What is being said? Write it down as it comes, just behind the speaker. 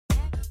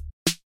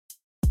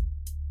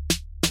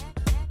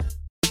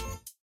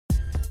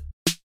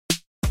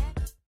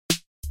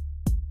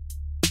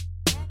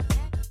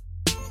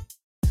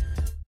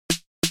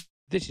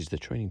This is the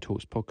Training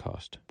Talks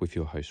podcast with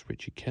your host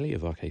Richard Kelly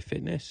of RK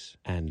Fitness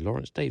and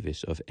Lawrence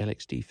Davis of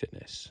LXD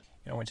Fitness.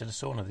 I went to the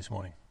sauna this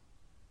morning.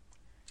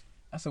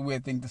 That's a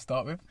weird thing to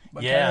start with.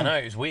 Yeah, I know,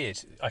 it was weird.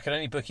 I could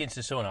only book into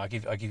the sauna. I'll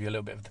give you a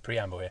little bit of the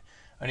preamble here.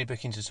 Only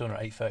book into the sauna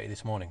at 8:30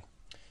 this morning.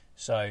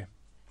 So,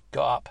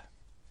 got up,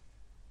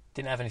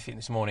 didn't have anything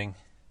this morning,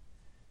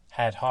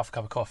 had half a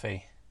cup of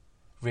coffee,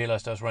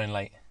 realised I was running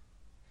late,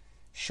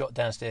 shot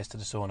downstairs to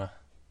the sauna,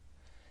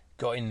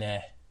 got in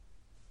there.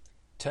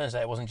 Turns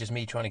out it wasn't just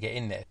me trying to get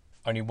in there.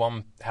 Only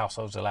one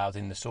household's allowed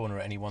in the sauna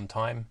at any one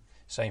time.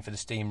 Same for the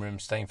steam room,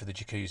 same for the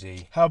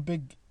jacuzzi. How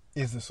big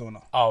is the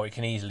sauna? Oh, it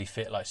can easily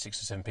fit like 6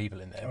 or 7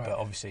 people in there, Right. but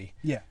obviously...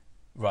 Yeah.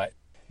 Right.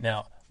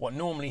 Now, what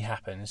normally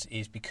happens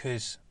is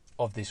because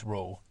of this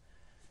rule,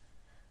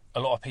 a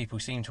lot of people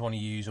seem to want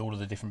to use all of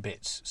the different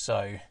bits,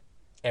 so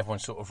everyone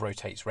sort of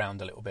rotates round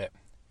a little bit,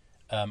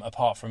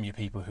 apart from your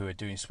people who are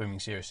doing swimming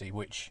seriously,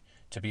 which,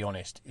 to be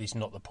honest, is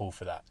not the pool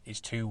for that. It's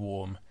too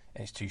warm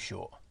and it's too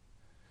short.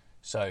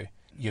 So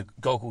your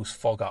goggles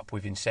fog up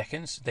within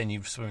seconds, then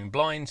you're swimming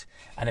blind,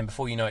 and then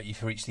before you know it,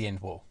 you've reached the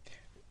end wall.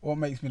 What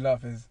makes me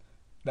laugh is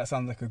that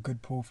sounds like a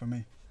good pool for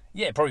me.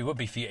 Yeah, it probably would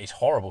be for you. It's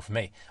horrible for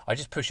me. I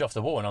just push off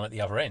the wall and I'm at the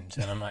other end,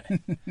 and I'm like,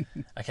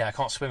 okay, I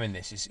can't swim in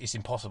this. It's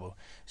impossible.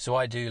 So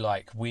I do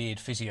like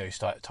weird physio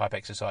type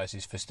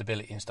exercises for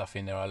stability and stuff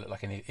in there. I look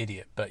like an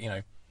idiot, but you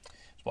know,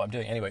 it's what I'm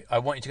doing. Anyway, I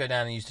wanted to go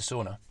down and use the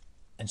sauna,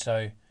 and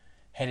so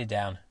headed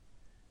down.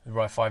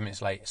 Arrived 5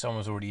 minutes late. Someone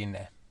was already in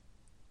there.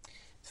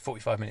 It's a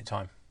 45-minute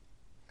time.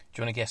 Do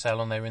you want to guess how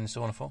long they were in the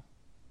sauna for?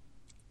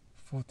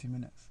 40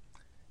 minutes.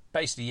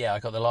 Basically, yeah, I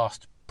got the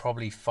last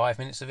probably 5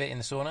 minutes of it in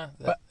the sauna.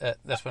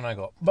 That's when I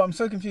got. But I'm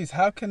so confused.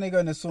 How can they go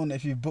in the sauna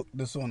if you booked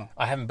the sauna?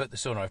 I haven't booked the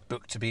sauna. I've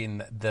booked to be in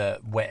the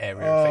wet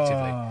area,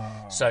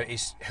 effectively. So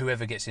it's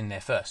whoever gets in there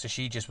first. So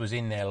she just was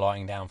in there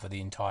lying down for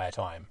the entire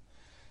time.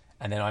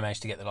 And then I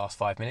managed to get the last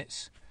 5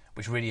 minutes,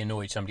 which really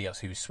annoyed somebody else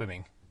who was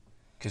swimming.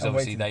 Because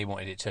obviously they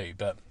wanted it too.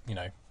 But, you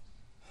know,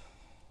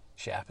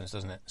 shit happens,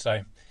 doesn't it?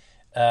 So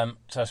I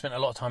spent a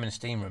lot of time in the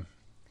steam room.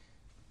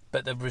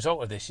 But the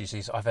result of this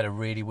is I've had a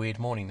really weird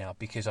morning now,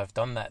 because I've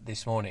done that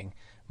this morning.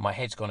 My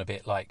head's gone a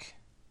bit like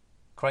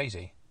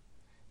crazy,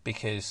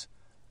 because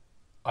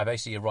I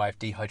basically arrived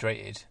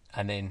dehydrated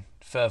and then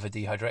further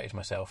dehydrated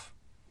myself.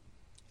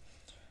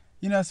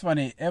 You know, it's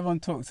funny.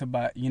 Everyone talks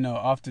about, you know,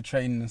 after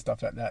training and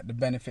stuff like that, the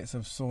benefits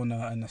of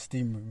sauna and the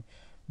steam room.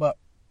 But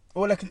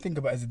all I can think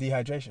about is the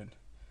dehydration.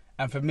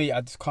 And for me,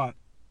 I just can't.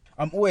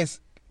 I'm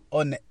always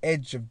on the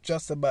edge of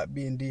just about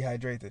being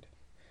dehydrated.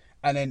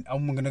 And then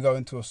I'm going to go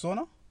into a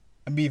sauna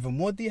and be even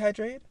more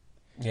dehydrated.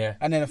 Yeah.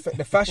 And then affect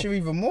the fascia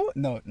even more?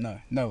 No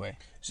way.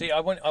 See, I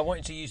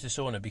wanted to use the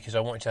sauna because I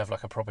wanted to have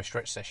like a proper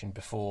stretch session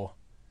before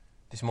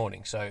this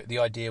morning. So the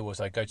idea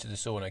was I'd go to the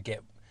sauna,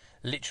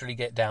 literally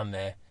get down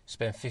there,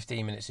 spend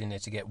 15 minutes in there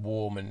to get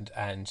warm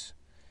and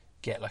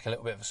get like a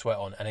little bit of a sweat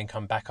on, and then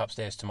come back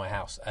upstairs to my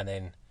house and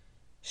then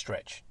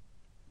stretch.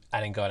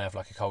 And then go and have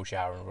like a cold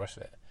shower and the rest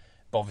of it.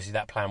 But obviously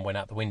that plan went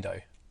out the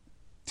window.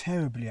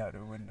 Terribly out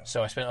the window.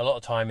 So I spent a lot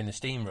of time in the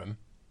steam room,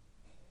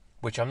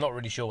 which I'm not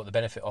really sure what the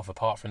benefit of,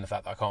 apart from the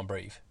fact that I can't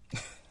breathe.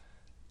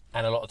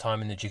 And a lot of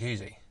time in the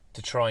jacuzzi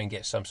to try and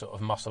get some sort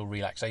of muscle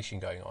relaxation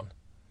going on.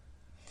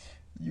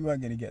 You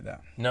weren't going to get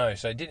that. No,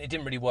 so it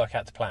didn't really work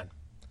out to plan.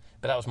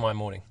 But that was my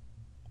morning.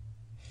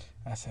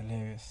 That's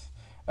hilarious.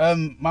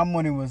 My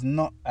morning was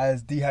not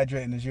as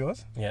dehydrating as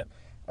yours. Yeah.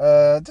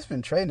 Just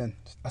been training.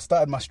 I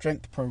started my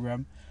strength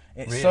program.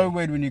 It's Really? so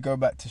weird when you go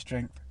back to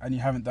strength and you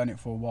haven't done it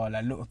for a while.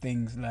 Like little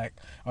things like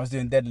I was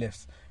doing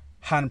deadlifts,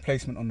 hand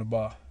placement on the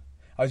bar.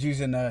 I was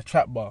using a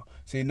trap bar,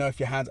 so you know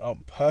if your hands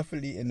aren't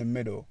perfectly in the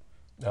middle,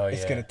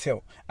 it's going to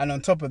tilt. And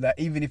on top of that,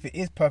 even if it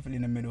is perfectly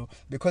in the middle,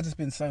 because it's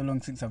been so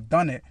long since I've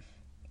done it,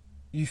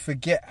 you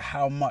forget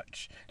how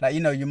much. Like,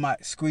 you know, you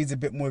might squeeze a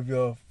bit more of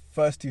your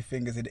first 2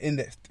 fingers and the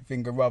index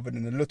finger rather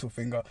than the little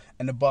finger,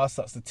 and the bar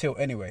starts to tilt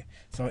anyway.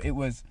 So it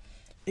was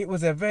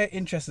a very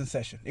interesting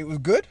session. It was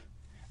good,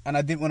 and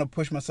I didn't want to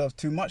push myself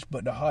too much,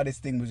 but the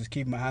hardest thing was just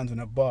keeping my hands on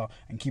the bar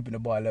and keeping the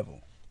bar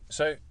level.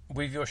 So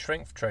with your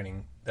strength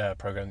training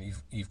program that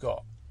you've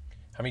got,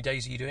 how many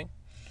days are you doing?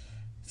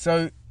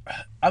 So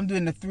I'm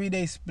doing a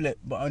 3-day split,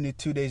 but only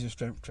 2 days of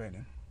strength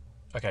training.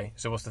 Okay,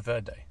 so what's the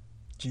third day?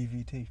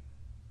 GVT.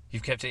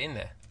 You've kept it in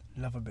there?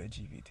 Love a bit of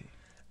GVT.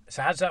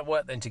 So how does that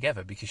work then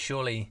together? Because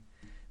surely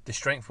the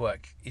strength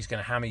work is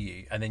going to hammer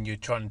you, and then you're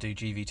trying to do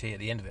GVT at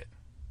the end of it.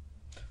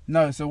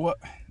 No, so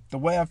the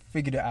way I've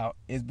figured it out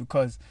is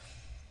because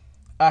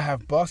I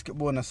have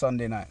basketball on a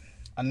Sunday night.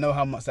 I know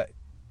how much that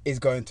is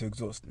going to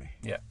exhaust me.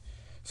 Yeah.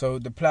 So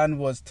the plan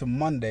was to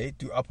Monday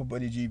do upper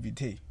body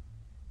GVT.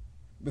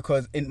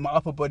 Because in my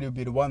upper body would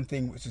be the one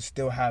thing which would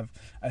still have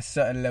a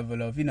certain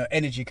level of, you know,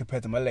 energy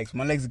compared to my legs.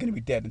 My legs are going to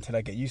be dead until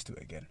I get used to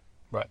it again.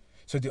 Right.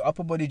 So do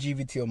upper body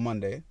GVT on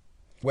Monday.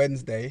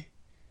 Wednesday,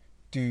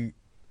 do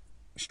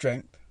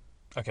strength.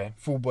 Okay.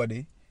 Full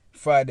body.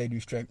 Friday, do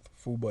strength,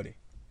 full body.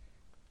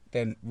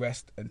 Then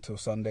rest until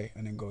Sunday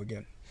and then go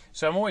again.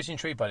 So I'm always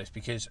intrigued by this,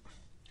 because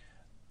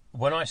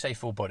when I say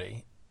full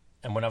body,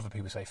 and when other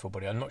people say full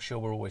body, I'm not sure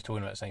we're always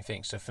talking about the same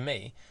thing. So for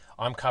me,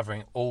 I'm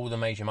covering all the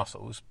major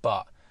muscles,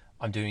 but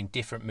I'm doing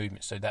different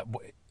movements. So that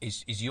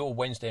is your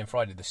Wednesday and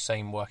Friday the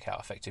same workout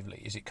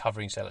effectively? Is it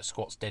covering, say, like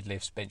squats,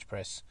 deadlifts, bench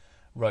press,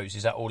 rows?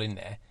 Is that all in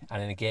there?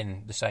 And then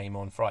again, the same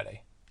on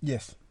Friday?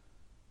 Yes.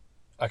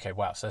 Okay,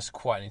 wow. So that's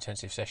quite an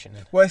intensive session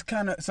then. Well, it's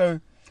kind of... So,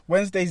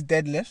 Wednesday's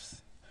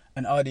deadlifts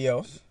and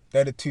RDLs.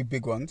 They're the two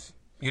big ones.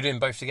 You're doing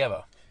both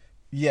together?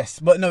 Yes.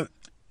 But no,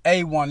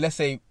 A1, let's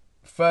say,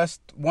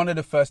 one of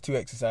the first two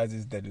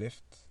exercises,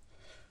 deadlifts.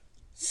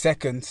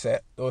 Second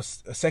set, or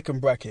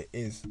second bracket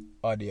is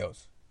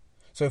RDLs.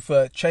 So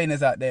for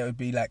trainers out there, it would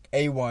be like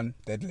A1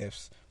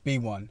 deadlifts,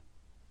 B1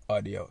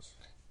 RDLs.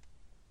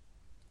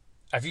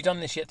 Have you done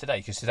this yet today?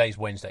 Because today's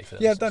Wednesday for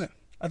them. Yeah, I've done it.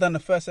 I've done the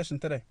first session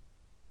today.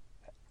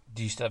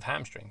 Do you still have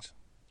hamstrings?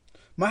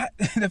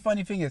 The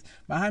funny thing is,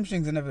 my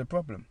hamstrings are never the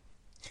problem.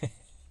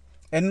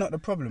 And not the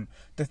problem.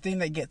 The thing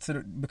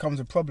that becomes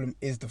a problem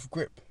is the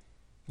grip.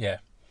 Yeah.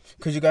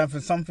 Because you're going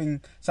from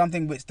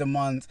something which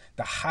demands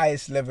the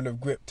highest level of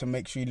grip to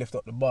make sure you lift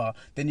up the bar.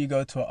 Then you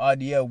go to an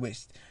RDL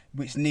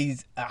which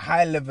needs a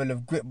high level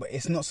of grip, but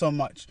it's not so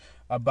much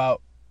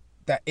about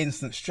that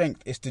instant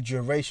strength, it's the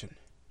duration.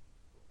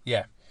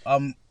 Yeah.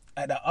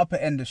 At the upper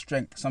end of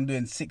strength, so I'm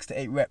doing 6 to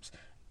 8 reps.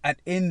 And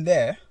in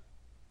there,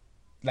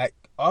 like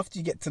after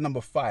you get to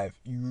number 5,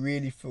 you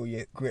really feel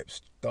your grip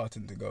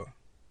starting to go.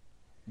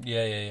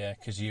 Yeah.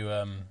 Because you...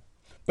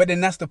 But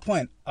then that's the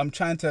point.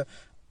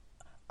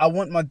 I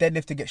want my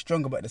deadlift to get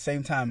stronger, but at the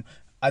same time,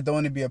 I don't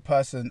want to be a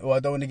person, or I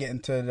don't want to get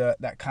into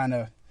that kind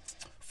of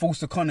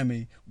false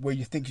economy where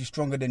you think you're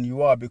stronger than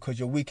you are because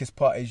your weakest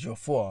part is your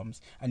forearms,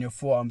 and your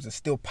forearms are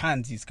still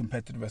pansies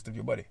compared to the rest of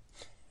your body.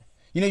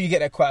 You know, you get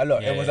that quite a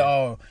lot. Everyone's like,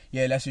 oh,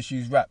 yeah, let's just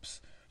use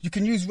wraps. You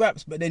can use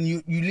wraps, but then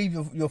you leave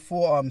your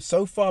forearms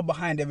so far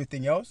behind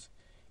everything else,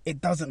 it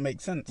doesn't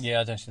make sense.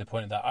 Yeah, I don't see the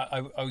point of that.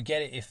 I would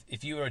get it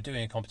if you were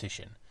doing a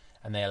competition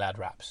and they allowed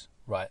wraps,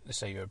 right? Let's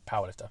say you're a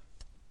powerlifter.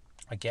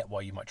 I get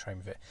why you might train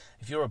with it.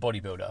 If you're a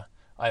bodybuilder,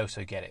 I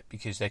also get it,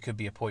 because there could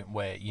be a point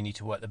where you need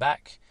to work the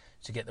back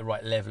to get the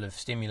right level of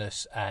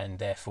stimulus, and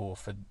therefore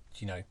for,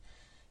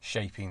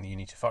 shaping, you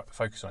need to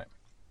focus on it.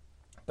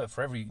 But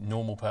for every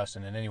normal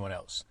person and anyone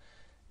else,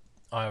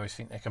 I always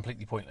think they're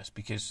completely pointless,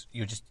 because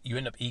you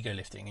end up ego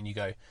lifting and you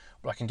go,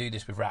 well, I can do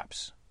this with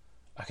wraps.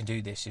 I can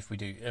do this if we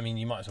do. I mean,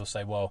 you might as well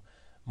say, well,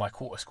 my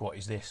quarter squat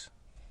is this.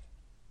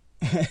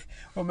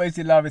 What makes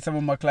me laugh is some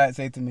of my clients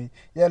say to me,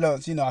 yeah,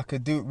 look, I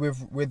could do it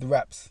with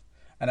wraps.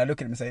 And I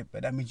look at them and say,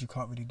 but that means you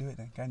can't really do it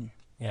then, can you?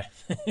 Yeah.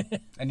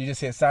 And you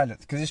just hear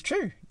silence, because it's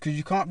true, because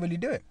you can't really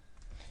do it.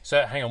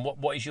 So hang on,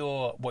 what is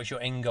your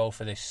end goal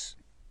for this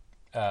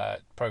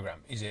program?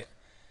 Is it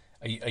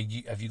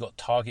have you got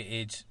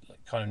targeted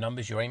kind of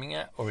numbers you're aiming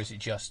at, or is it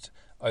just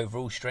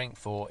overall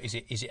strength, or is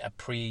it a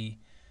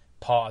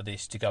part of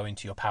this to go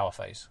into your power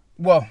phase?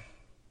 Well,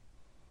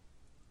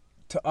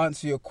 to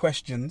answer your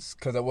questions,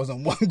 because there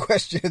wasn't one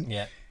question.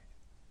 Yeah.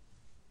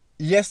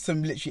 Yes to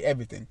literally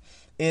everything.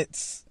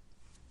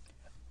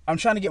 I'm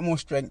trying to get more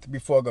strength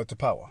before I go to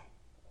power.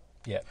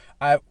 Yeah.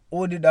 I've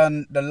already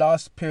done, the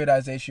last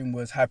periodization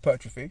was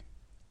hypertrophy.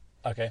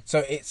 Okay.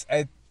 So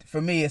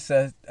for me, it's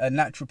a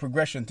natural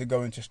progression to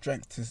go into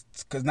strength,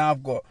 because now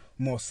I've got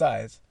more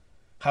size.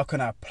 How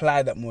can I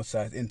apply that more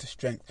size into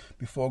strength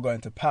before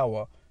going to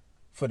power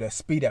for the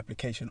speed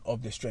application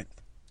of the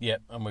strength? Yeah,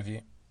 I'm with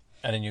you.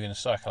 And then you're going to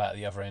cycle out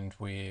the other end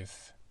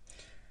with...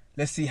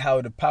 Let's see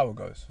how the power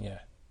goes. Yeah.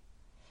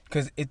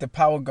 Because if the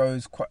power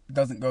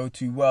doesn't go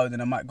too well,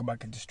 then I might go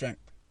back into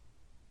strength.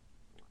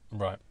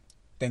 Right.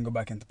 Then go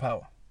back into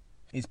power.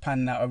 It's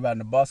panning out around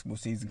the basketball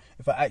season.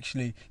 If I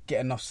actually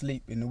get enough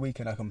sleep in the week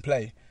and I can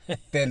play,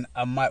 then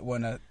I might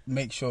want to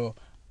make sure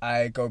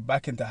I go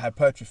back into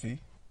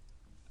hypertrophy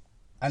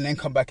and then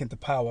come back into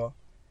power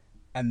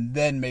and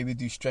then maybe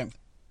do strength.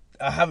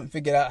 I haven't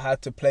figured out how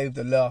to play with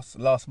the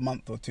last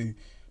month or two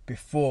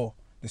before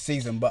the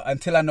season, but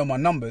until I know my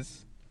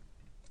numbers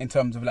in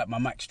terms of like my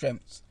max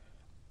strengths,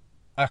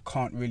 I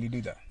can't really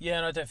do that. Yeah,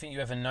 and I don't think you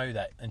ever know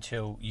that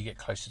until you get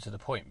closer to the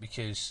point,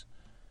 because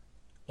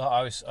like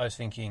I was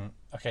thinking,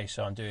 okay,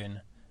 so I'm doing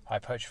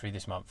hypertrophy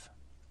this month.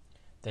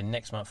 Then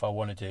next month I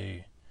want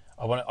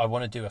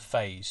to do a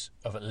phase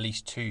of at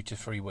least 2 to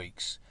 3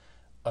 weeks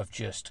of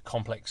just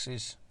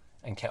complexes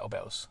and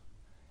kettlebells.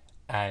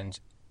 And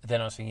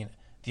then I was thinking,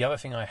 the other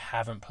thing I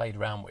haven't played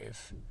around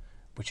with,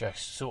 which I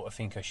sort of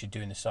think I should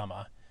do in the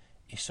summer,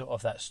 is sort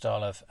of that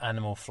style of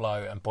animal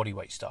flow and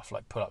bodyweight stuff,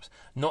 like pull-ups.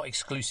 Not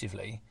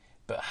exclusively,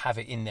 but have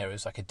it in there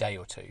as like a day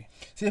or two.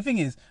 See, the thing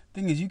is,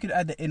 you could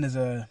add that in as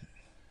a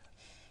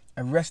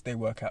rest day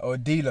workout or a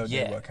deload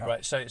day workout.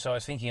 Right. So I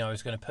was thinking I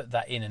was going to put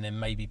that in and then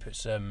maybe put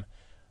some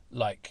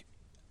like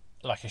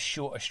a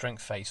shorter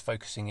strength phase,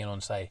 focusing in on,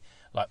 say,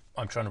 like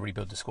I'm trying to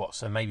rebuild the squat.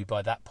 So maybe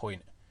by that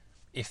point,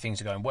 if things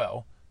are going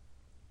well,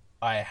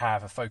 I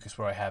have a focus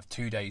where I have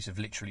 2 days of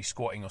literally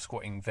squatting or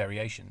squatting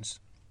variations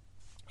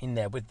in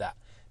there with that,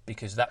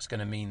 because that's going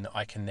to mean that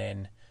I can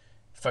then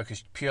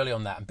focus purely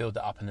on that and build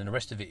that up, and then the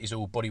rest of it is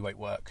all bodyweight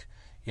work,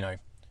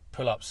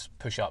 pull-ups,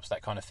 push-ups,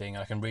 that kind of thing.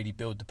 And I can really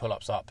build the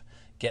pull-ups up,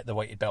 get the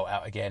weighted belt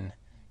out again,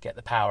 get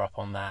the power up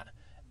on that,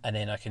 and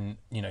then I can,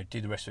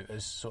 do the rest of it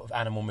as sort of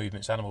animal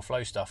movements, animal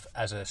flow stuff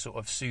as a sort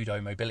of pseudo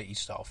mobility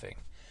style thing.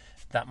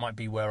 That might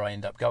be where I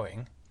end up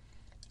going,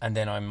 and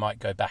then I might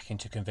go back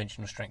into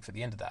conventional strength at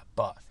the end of that.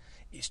 But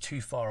it's too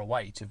far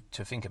away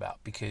to think about,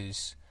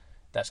 because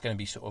that's going to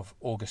be sort of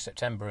August,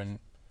 September, and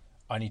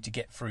I need to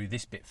get through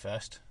this bit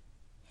first.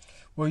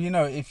 Well,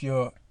 if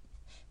you're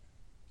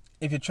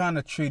trying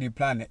to truly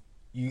plan it,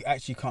 you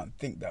actually can't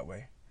think that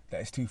way. That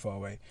it's too far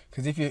away.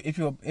 Because if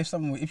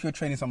you're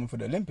training someone for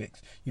the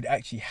Olympics, you'd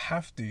actually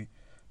have to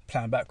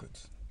plan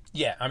backwards.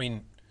 Yeah, I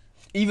mean,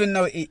 even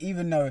though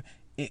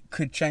it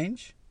could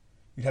change,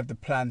 you'd have the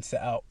plan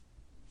set out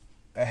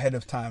ahead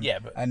of time. Yeah,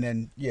 but and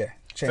then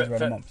change around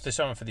the months. For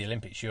someone for the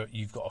Olympics,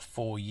 you've got a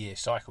 4-year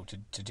cycle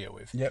to deal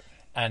with. Yep.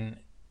 And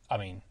I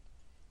mean,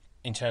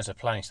 in terms of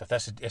planning stuff,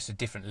 that's a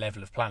different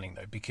level of planning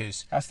though,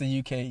 because that's the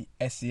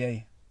UK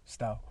SCA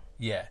style.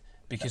 Yeah.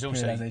 Because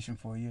also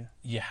for a year.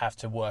 You have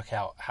to work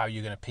out how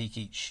you're going to peak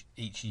each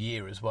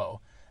year as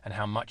well, and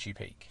how much you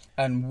peak.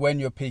 And when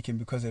you're peaking,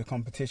 because of the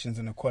competitions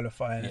and the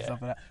qualifying and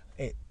stuff like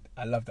that.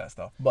 I love that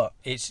stuff. But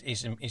it's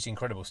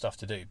incredible stuff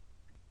to do.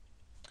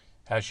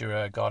 How's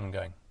your garden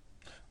going?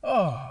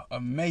 Oh,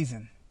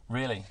 amazing.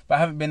 Really? But I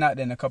haven't been out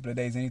there in a couple of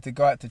days. I need to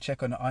go out to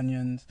check on the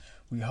onions.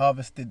 We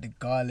harvested the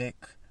garlic.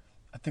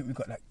 I think we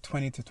got like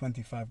 20 to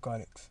 25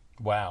 garlics.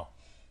 Wow.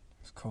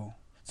 It's cool.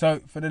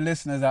 So, for the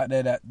listeners out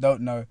there that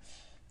don't know,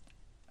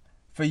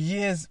 for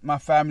years my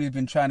family's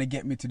been trying to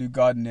get me to do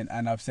gardening,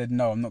 and I've said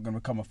no, I'm not going to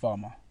become a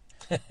farmer.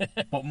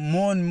 But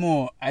more and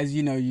more, as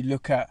you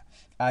look at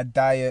our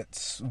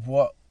diets,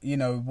 what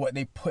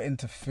they put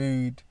into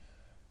food,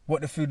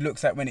 what the food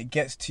looks like when it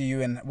gets to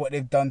you, and what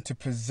they've done to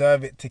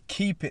preserve it, to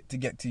keep it to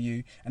get to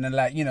you. And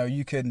then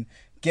you can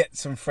get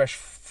some fresh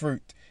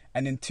fruit,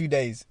 and in 2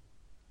 days,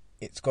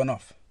 it's gone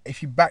off.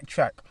 If you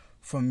backtrack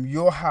from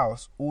your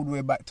house all the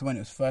way back to when it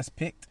was first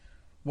picked,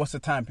 what's the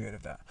time period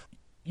of that?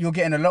 You're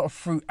getting a lot of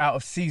fruit out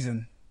of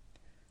season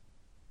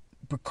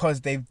because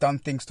they've done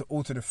things to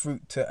alter the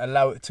fruit to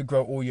allow it to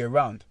grow all year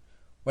round,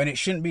 when it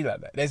shouldn't be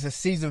like that. There's a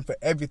season for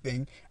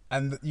everything,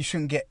 and you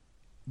shouldn't get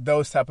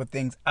those type of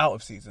things out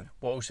of season.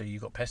 Well, also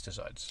you've got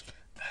pesticides.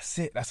 That's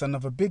it. That's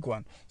another big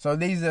one. So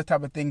these are the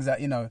type of things that,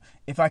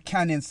 if I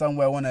can in some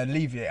way, I want to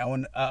alleviate.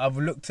 I've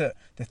looked at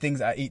the things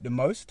that I eat the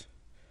most,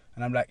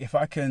 and I'm like, if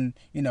I can,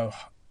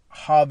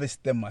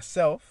 harvest them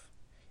myself,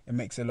 it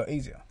makes it a lot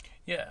easier.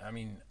 Yeah, I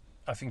mean,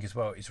 I think as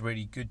well it's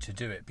really good to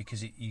do it,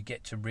 because you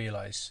get to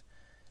realise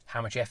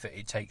how much effort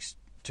it takes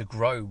to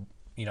grow,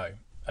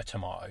 a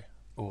tomato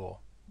or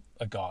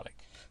a garlic.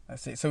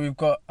 That's it. So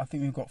I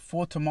think we've got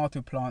 4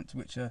 tomato plants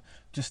which are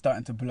just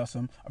starting to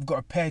blossom. I've got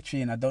a pear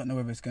tree, and I don't know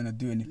whether it's going to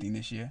do anything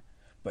this year,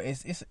 but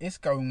it's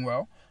going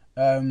well.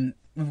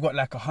 We've got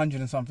like 100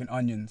 and something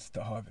onions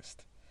to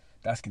harvest.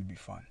 That's going to be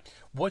fun.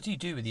 What do you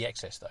do with the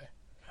excess though?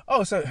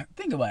 Oh, so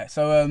think about it.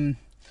 So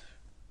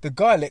the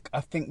garlic,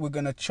 I think we're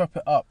going to chop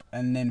it up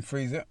and then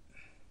freeze it.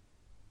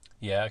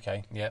 Yeah,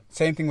 okay, yeah.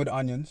 Same thing with the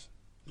onions.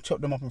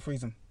 Chop them up and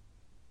freeze them.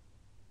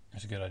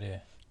 That's a good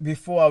idea.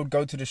 Before, I would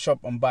go to the shop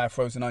and buy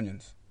frozen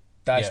onions.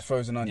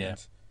 Frozen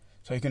onions.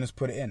 Yeah. So you can just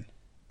put it in.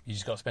 You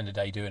just got to spend a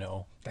day doing it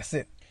all. That's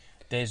it.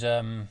 There's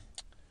I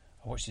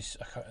watched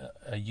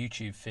a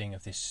YouTube thing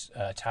of this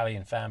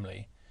Italian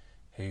family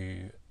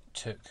who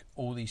took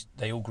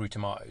they all grew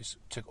tomatoes,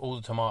 took all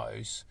the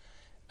tomatoes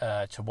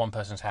to one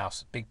person's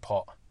house, big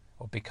pot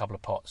or big couple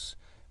of pots,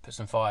 put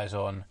some fires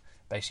on,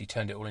 basically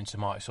turned it all into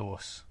tomato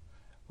sauce,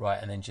 right,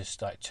 and then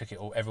just like took it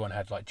all. Everyone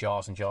had like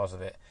jars and jars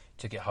of it,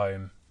 took it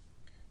home,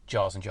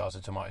 jars and jars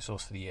of tomato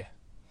sauce for the year.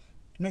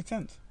 Makes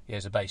sense. Yeah,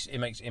 as a base, it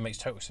makes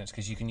total sense,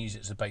 because you can use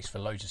it as a base for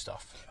loads of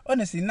stuff.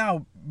 Honestly,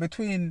 now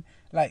between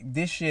like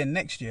this year and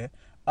next year,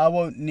 I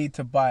won't need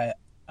to buy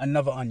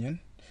another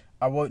onion.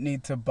 I won't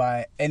need to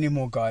buy any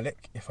more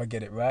garlic if I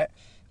get it right.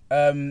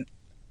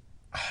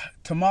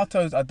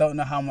 Tomatoes, I don't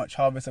know how much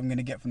harvest I'm going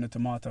to get from the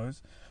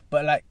tomatoes,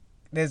 but like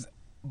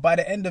by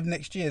the end of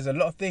next year, there's a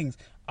lot of things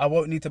I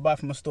won't need to buy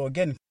from a store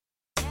again.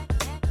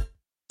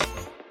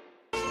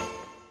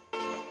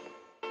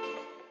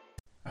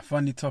 A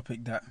funny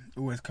topic that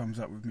always comes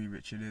up with me,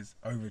 Richard, is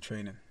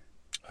overtraining.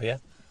 Oh yeah?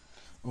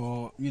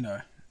 Or,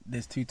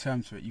 there's 2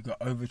 terms for it. You've got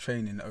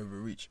overtraining and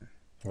overreaching.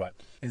 Right.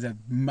 There's a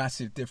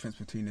massive difference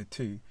between the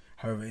two.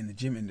 However, in the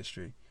gym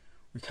industry,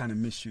 we kind of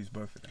misuse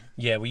both of them.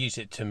 Yeah, we use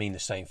it to mean the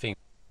same thing.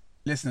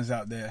 Listeners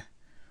out there,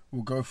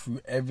 we'll go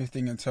through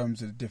everything in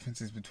terms of the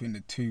differences between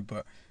the two,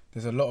 but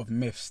there's a lot of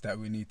myths that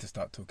we need to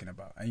start talking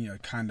about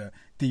and, kind of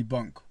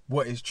debunk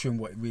what is true and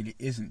what really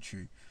isn't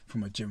true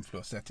from a gym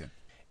floor setting.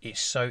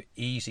 It's so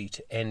easy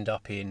to end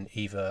up in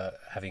either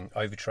having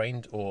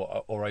overtrained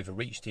or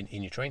overreached in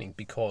your training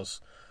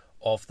because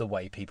of the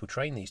way people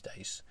train these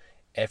days.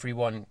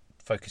 Everyone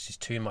focuses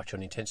too much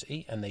on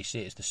intensity and they see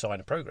it as the sign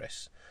of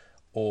progress,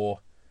 or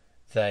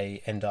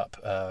they end up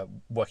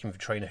working with a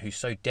trainer who's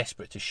so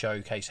desperate to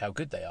showcase how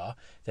good they are,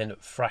 they end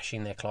up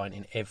thrashing their client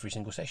in every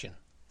single session.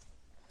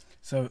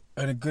 So,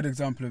 a good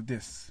example of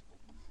this,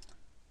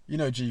 You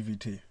know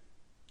GVT,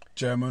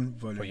 German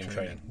volume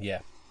training. Yeah.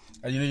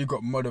 And you know you've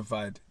got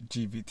modified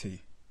GVT.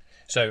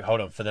 So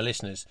hold on, for the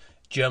listeners,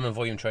 German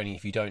volume training,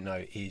 if you don't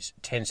know, is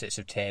 10 sets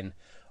of 10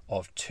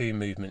 of two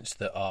movements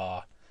that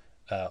are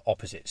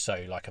opposite.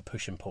 So like a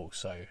push and pull,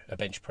 so a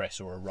bench press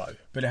or a row.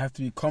 But it has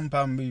to be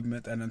compound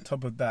movement, and on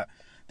top of that,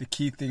 the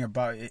key thing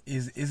about it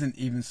isn't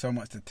even so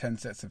much the 10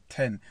 sets of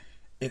 10,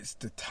 it's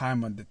the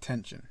time under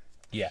tension.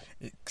 Yeah.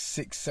 It's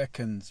 6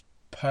 seconds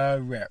per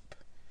rep.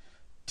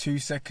 2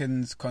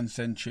 seconds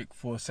concentric,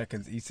 4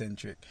 seconds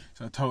eccentric.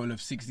 So a total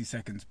of 60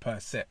 seconds per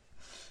set.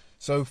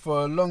 So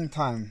for a long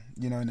time,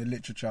 you know, in the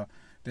literature,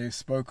 they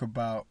spoke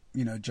about,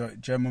 you know,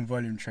 German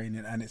volume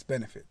training and its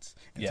benefits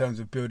in terms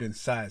of building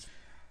size.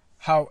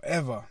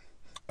 However,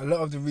 a lot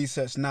of the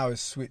research now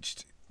is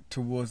switched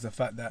towards the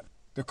fact that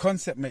the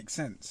concept makes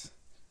sense,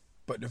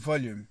 but the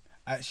volume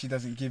actually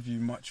doesn't give you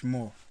much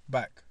more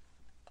back.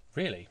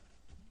 Really?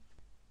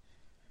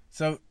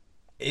 So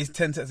is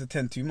 10 sets of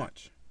 10 too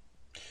much?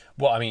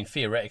 Well, I mean,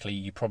 theoretically,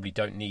 you probably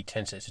don't need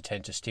 10 sets of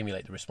 10 to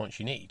stimulate the response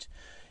you need.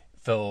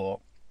 For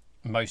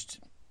most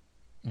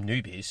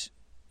newbies,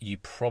 you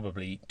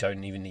probably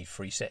don't even need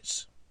 3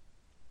 sets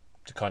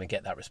to kind of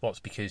get that response,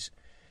 because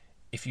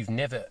if you've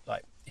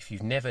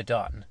never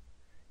done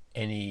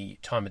any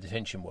time of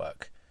detention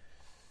work,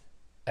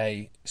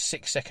 a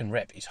 6-second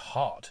rep is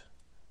hard,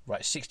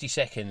 right? 60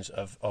 seconds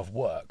of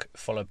work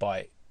followed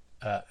by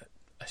a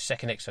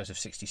second exercise of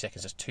 60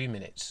 seconds, that's 2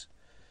 minutes.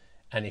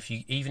 And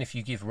even if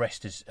you give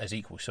rest as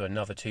equal, so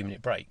another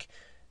 2-minute break,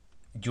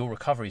 your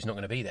recovery is not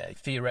going to be there.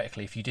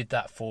 Theoretically, if you did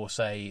that for,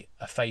 say,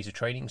 a phase of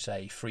training,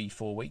 say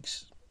 3-4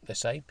 weeks,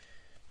 let's say,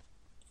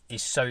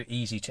 it's so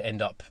easy to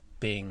end up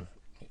being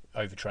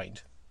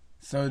overtrained.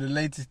 So the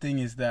latest thing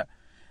is that,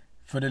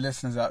 for the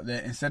listeners out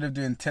there, instead of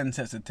doing 10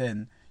 sets of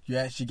 10, you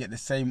actually get the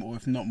same, or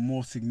if not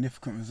more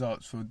significant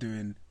results for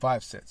doing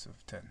 5 sets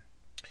of 10.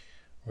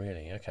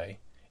 Really? Okay.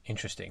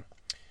 Interesting.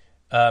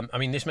 I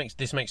mean, this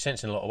makes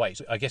sense in a lot of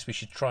ways. I guess we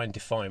should try and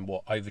define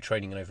what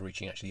overtraining and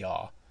overreaching actually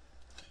are.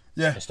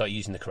 Yeah. And start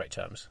using the correct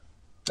terms.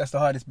 That's the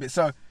hardest bit.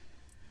 So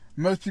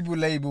most people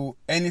label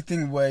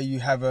anything where you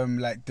have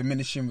like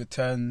diminishing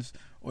returns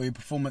or your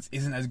performance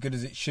isn't as good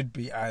as it should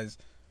be as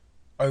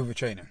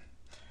overtraining.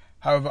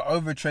 However,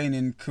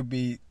 overtraining could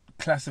be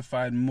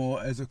classified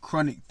more as a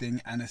chronic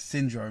thing and a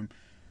syndrome,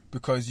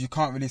 because you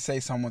can't really say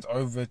someone's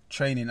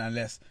overtraining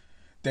unless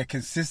they're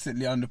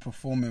consistently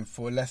underperforming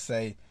for, let's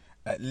say,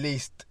 at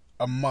least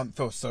a month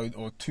or so,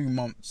 or 2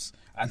 months,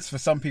 and for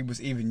some people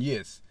it's even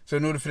years. So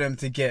in order for them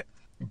to get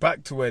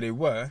back to where they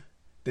were,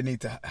 they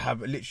need to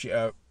have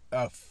literally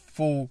a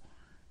full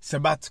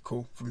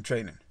sabbatical from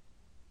training.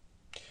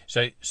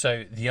 So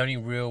the only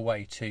real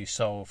way to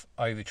solve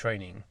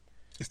overtraining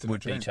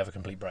would be to have a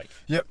complete break.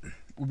 Yep,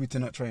 would be to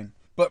not train.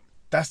 But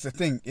that's the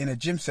thing, in a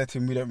gym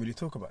setting we don't really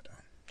talk about that.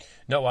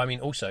 No, I mean,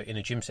 also in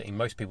a gym setting,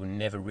 most people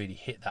never really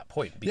hit that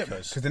point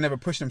because they never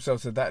push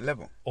themselves to that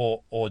level,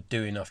 or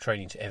do enough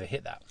training to ever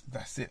hit that.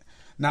 That's it.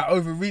 Now,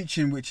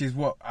 overreaching, which is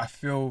what I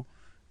feel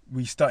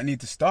we need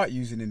to start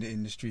using in the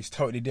industry, is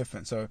totally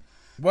different. So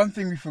one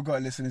thing we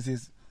forgot, listeners,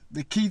 is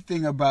the key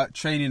thing about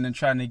training and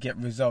trying to get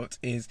results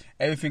is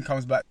everything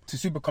comes back to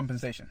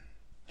supercompensation.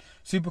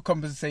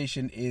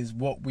 Supercompensation is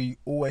what we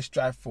always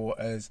strive for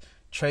as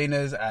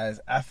trainers, as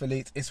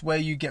athletes. It's where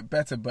you get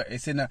better, but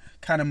it's in a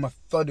kind of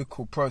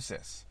methodical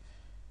process.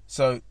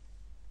 So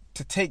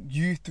to take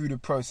you through the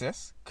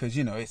process, because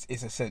you know it's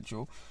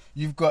essential,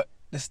 you've got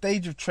the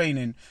stage of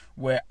training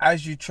where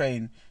as you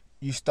train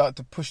you start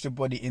to push the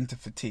body into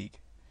fatigue.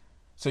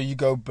 So you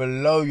go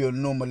below your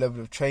normal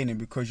level of training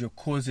because you're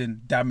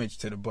causing damage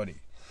to the body.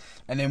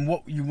 And then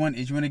what you want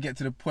is you want to get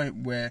to the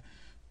point where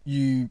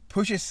you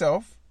push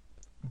yourself,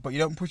 but you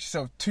don't push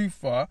yourself too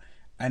far,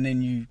 and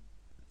then you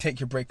take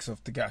your brakes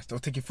off the gas, or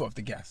take your foot off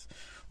the gas.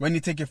 When you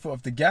take your foot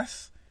off the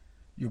gas,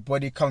 your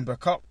body comes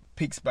back up,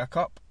 peaks back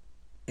up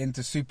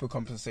into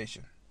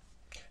supercompensation.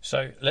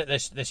 So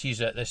let's use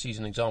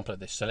an example of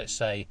this. So let's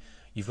say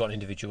you've got an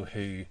individual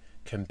who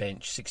can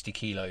bench 60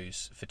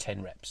 kilos for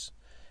 10 reps,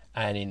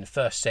 and in the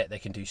first set they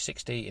can do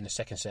 60, in the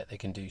second set they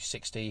can do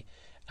 60,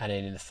 and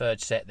then in the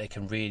third set they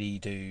can really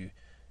do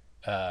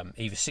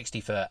either 60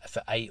 for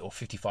 8 or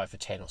 55 for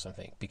 10 or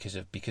something because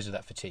of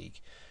that fatigue.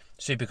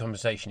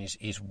 Supercompensation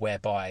is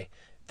whereby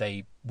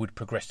they would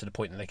progress to the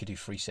point that they could do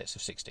 3 sets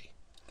of 60.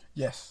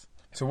 Yes.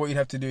 So what you'd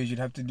have to do is you'd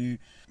have to do,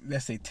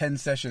 let's say, 10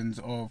 sessions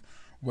of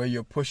where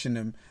you're pushing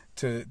them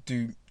to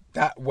do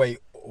that weight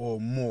or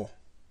more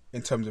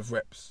in terms of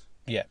reps.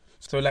 Yeah.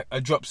 So like a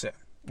drop set.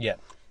 Yeah.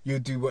 You'll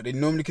do what they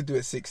normally could do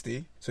at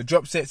 60. So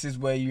drop sets is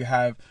where you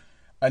have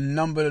a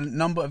number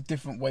of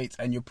different weights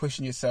and you're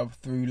pushing yourself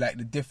through like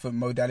the different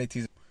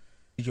modalities.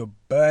 You're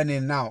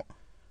burning out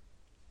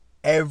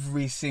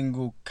every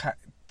single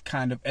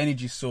kind of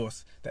energy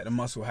source that the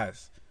muscle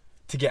has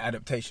to get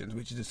adaptations,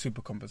 which is a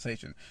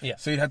supercompensation. Yeah.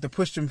 So you'd have to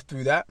push them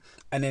through that,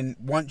 and then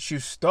once you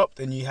stopped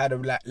and you had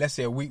let's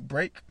say a week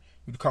break,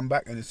 you'd come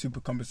back and the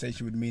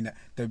supercompensation would mean that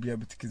they'd be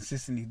able to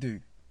consistently do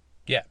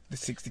the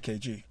 60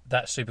 kg.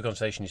 That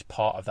supercompensation is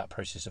part of that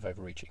process of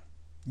overreaching.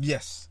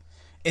 Yes.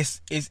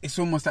 it's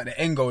almost like the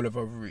end goal of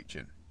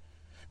overreaching.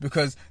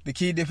 Because the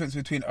key difference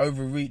between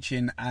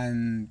overreaching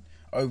and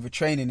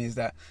overtraining is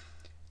that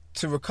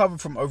to recover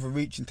from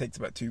overreaching takes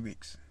about 2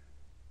 weeks.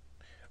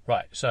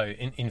 Right. So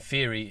in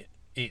theory,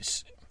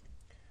 it's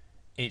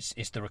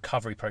the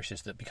recovery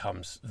process that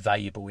becomes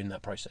valuable in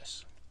that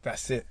process.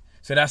 That's it.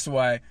 So that's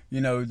why,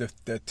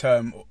 the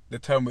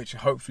term which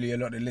hopefully a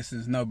lot of the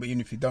listeners know, but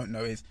even if you don't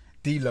know, is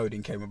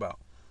deloading came about.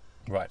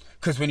 Right.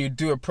 Because when you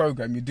do a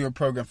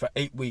program for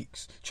 8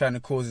 weeks, trying to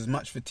cause as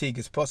much fatigue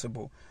as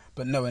possible,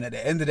 but knowing at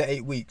the end of the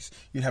 8 weeks,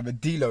 you'd have a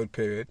deload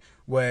period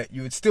where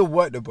you would still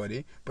work the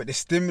body, but the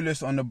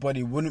stimulus on the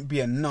body wouldn't be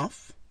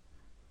enough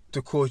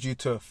to cause you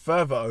to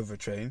further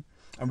overtrain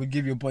and would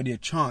give your body a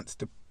chance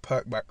to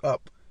perk back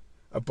up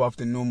above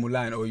the normal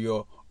line or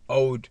your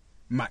old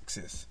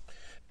maxes.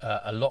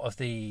 A lot of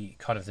the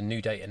kind of the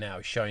new data now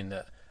is showing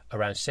that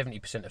around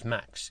 70% of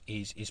max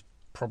is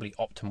probably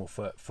optimal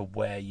for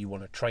where you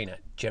want to train at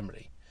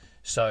generally.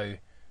 So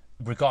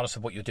regardless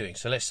of what you're doing.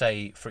 So let's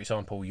say, for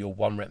example, your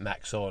 1 rep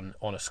max on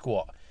a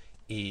squat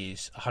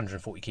is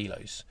 140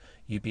 kilos.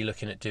 You'd be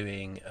looking at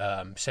doing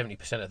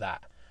 70% of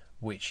that,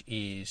 which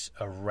is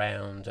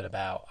around and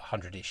about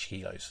 100-ish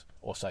kilos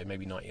or so,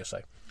 maybe 90 or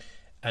so.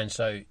 And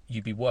so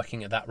you'd be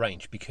working at that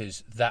range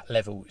because that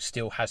level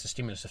still has a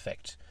stimulus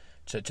effect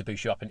to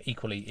boost you up. And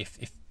equally,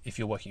 if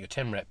you're working your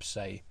 10 reps,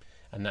 say,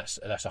 and that's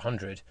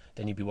 100,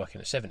 then you'd be working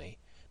at 70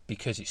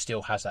 because it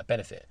still has that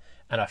benefit.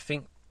 And I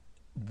think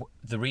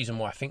the reason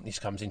why I think this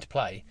comes into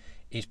play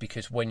is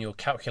because when you're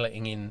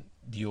calculating in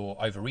your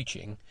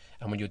overreaching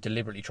and when you're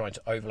deliberately trying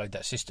to overload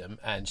that system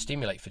and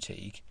stimulate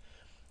fatigue,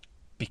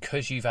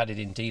 because you've added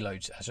in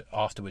deloads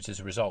afterwards as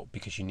a result,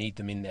 because you need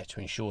them in there to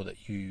ensure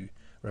that you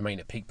remain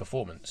at peak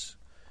performance,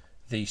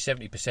 the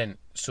 70%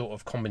 sort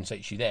of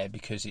compensates you there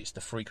because it's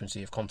the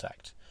frequency of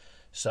contact.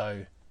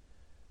 So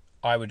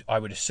I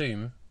would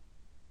assume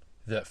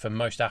that for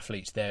most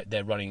athletes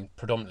they're running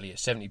predominantly at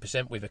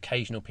 70% with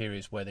occasional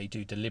periods where they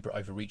do deliberate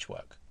overreach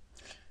work.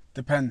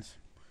 Depends.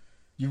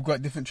 You've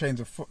got different trains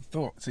of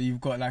thought. So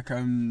you've got like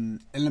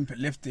Olympic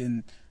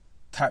lifting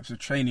types of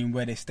training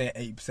where they stay at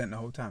 80% the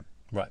whole time.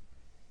 Right.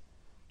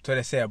 So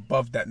they say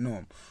above that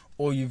norm.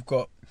 Or you've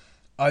got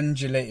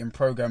undulating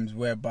programs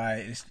whereby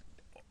it's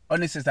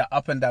that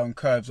up and down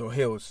curves or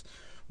hills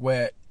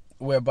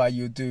whereby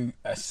you do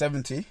a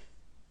 70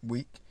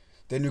 week,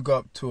 then you go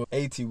up to an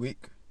 80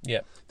 week.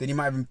 Yeah. Then you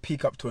might even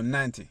peak up to a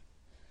 90.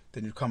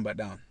 Then you come back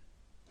down.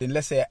 Then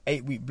let's say an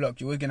 8 week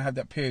block, you're always going to have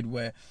that period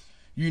where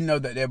you know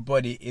that their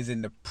body is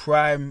in the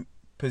prime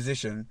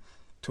position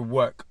to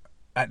work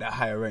at that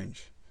higher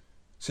range.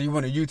 So you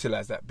want to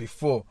utilize that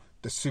before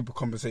the super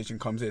compensation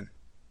comes in.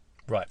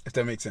 Right. If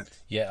that makes sense.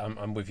 Yeah,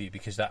 I'm with you,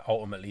 because that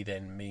ultimately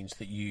then means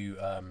that you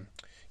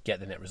get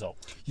the net result.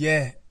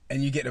 Yeah,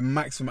 and you get the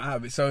maximum out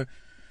of it. So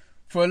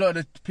for a lot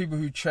of the people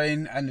who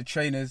train and the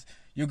trainers,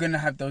 you're going to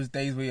have those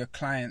days where your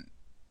client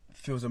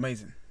feels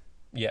amazing.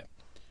 Yeah.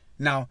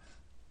 Now,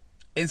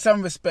 in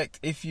some respect,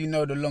 if you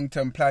know the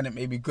long-term plan, it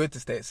may be good to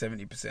stay at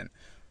 70%.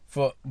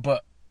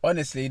 But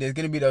honestly, there's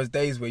going to be those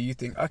days where you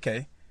think,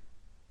 okay,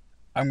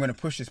 I'm going to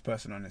push this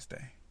person on this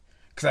day.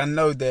 Because I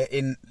know they're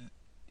in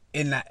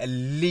that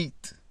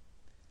elite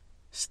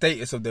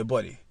status of their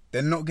body.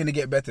 They're not going to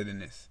get better than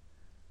this.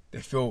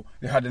 They feel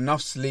they had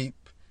enough sleep.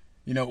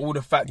 All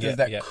the factors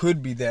that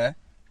could be there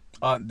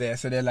aren't there.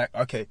 So they're like,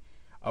 okay,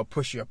 I'll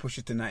push you to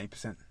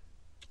 90%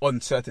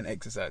 on certain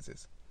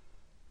exercises.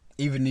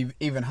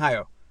 Even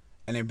higher.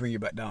 And then bring you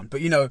back down.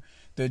 But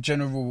the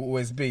general rule will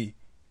always be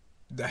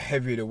the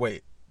heavier the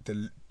weight,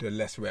 the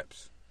less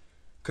reps.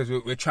 Because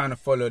we're trying to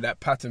follow that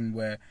pattern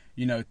where,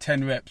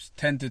 10 reps,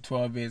 10 to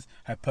 12 is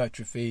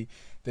hypertrophy.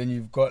 Then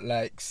you've got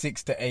like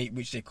 6 to 8,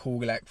 which they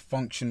call like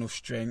functional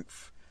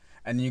strength.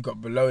 And then you've got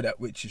below that,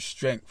 which is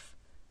strength,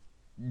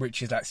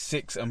 which is like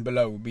 6 and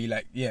below would be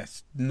like,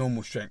 yes,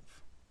 normal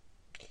strength.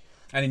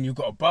 And then you've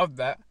got above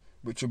that,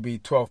 which would be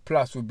 12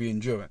 plus, would be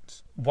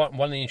endurance. One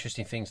of the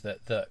interesting things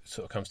that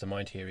sort of comes to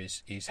mind here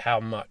is how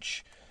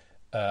much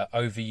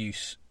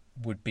overuse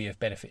would be of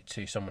benefit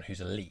to someone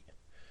who's elite.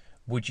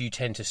 Would you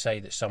tend to say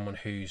that someone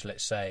who's,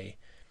 let's say,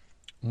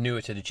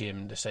 newer to the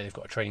gym, let's say they've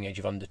got a training age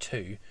of under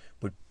 2,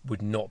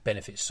 would not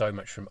benefit so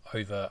much from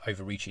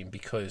overreaching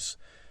because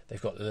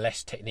they've got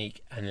less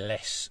technique and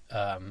less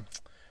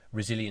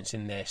resilience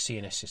in their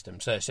CNS system,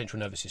 so their central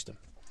nervous system?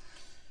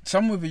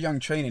 Someone with a young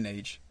training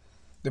age,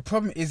 the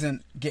problem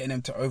isn't getting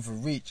them to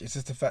overreach. It's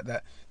just the fact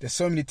that there's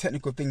so many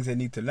technical things they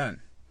need to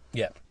learn.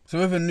 Yeah. So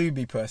with a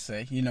newbie per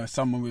se,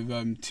 someone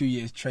with 2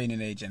 years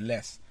training age and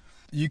less,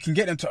 you can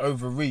get them to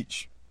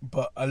overreach,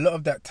 but a lot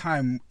of that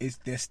time is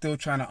they're still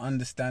trying to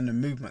understand the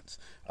movements,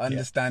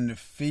 understand the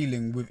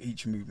feeling with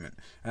each movement,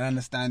 and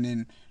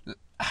understanding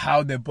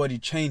how their body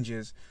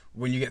changes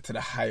when you get to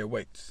the higher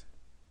weights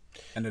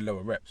and the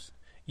lower reps.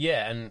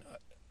 Yeah, and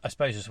I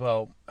suppose as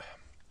well,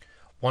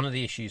 one of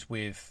the issues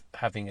with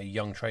having a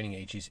young training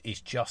age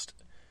is just...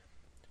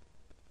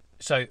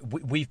 So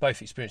we've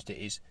both experienced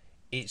it,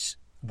 it's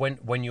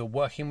when you're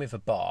working with a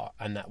bar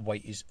and that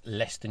weight is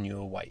less than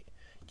your weight,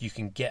 you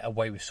can get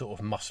away with sort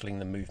of muscling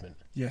the movement.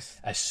 Yes.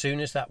 As soon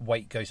as that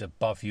weight goes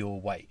above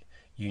your weight,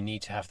 you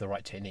need to have the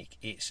right technique.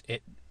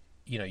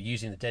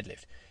 Using the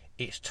deadlift,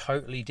 it's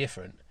totally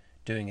different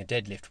doing a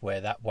deadlift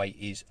where that weight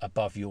is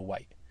above your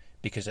weight,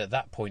 because at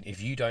that point,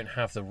 if you don't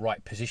have the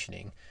right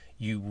positioning,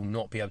 you will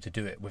not be able to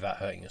do it without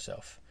hurting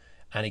yourself.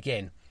 And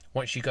again,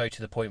 once you go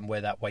to the point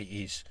where that weight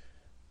is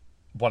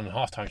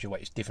 1.5 times your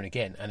weight, it's different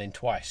again, and then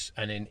twice,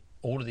 and then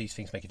all of these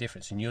things make a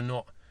difference. And you're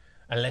not,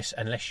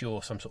 unless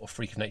you're some sort of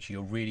freak of nature,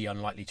 you're really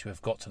unlikely to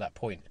have got to that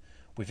point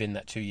within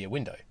that 2-year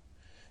window.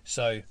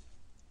 So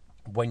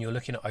when you're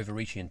looking at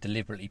overreaching and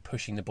deliberately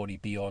pushing the body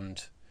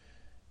beyond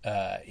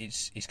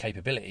its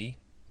capability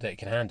that it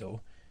can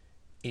handle,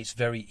 it's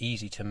very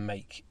easy to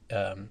make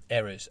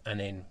errors and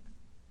then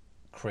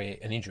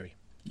create an injury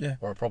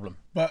or a problem.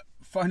 But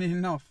funny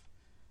enough,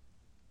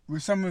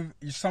 with someone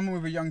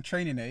with a young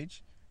training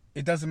age,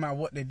 it doesn't matter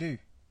what they do,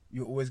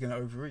 you're always going to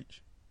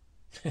overreach.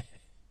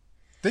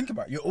 Think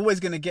about it. You're always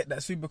going to get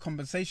that super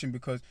compensation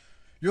because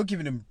you're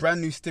giving them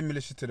brand new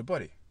stimulus to the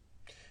body.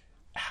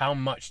 How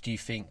much do you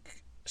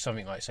think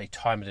something like, say,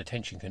 time and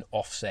attention can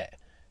offset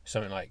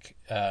something like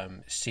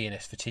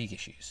CNS fatigue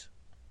issues?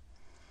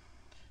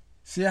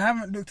 See, I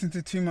haven't looked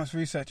into too much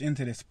research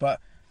into this,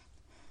 but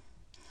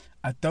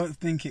I don't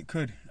think it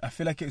could. I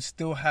feel like it would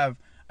still have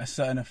a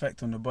certain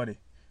effect on the body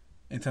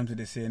in terms of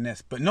the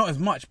CNS, but not as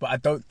much. But I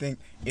don't think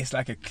it's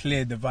like a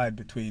clear divide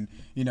between,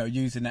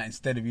 using that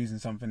instead of using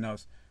something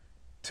else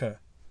to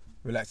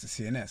relax the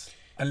CNS,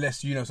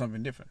 unless you know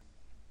something different.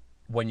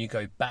 When you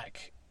go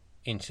back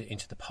into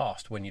the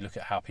past, when you look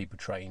at how people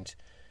trained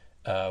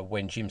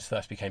when gyms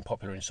first became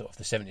popular in sort of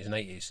the 70s and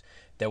 80s,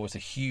 there was a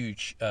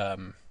huge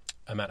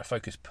amount of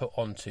focus put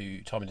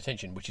onto time and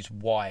attention, which is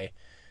why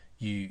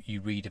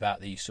you read about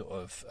these sort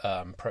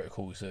of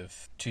protocols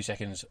of 2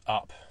 seconds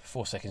up,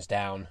 4 seconds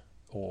down,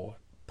 or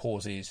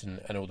pauses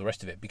and all the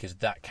rest of it, because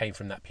that came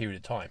from that period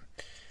of time.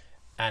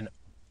 And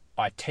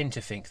I tend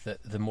to think that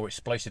the more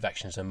explosive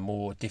actions are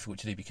more difficult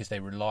to do because they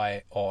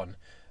rely on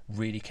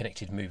really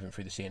connected movement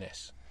through the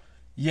CNS.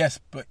 Yes,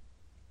 but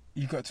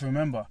you've got to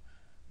remember,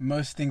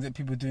 most things that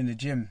people do in the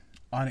gym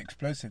aren't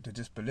explosive, they're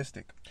just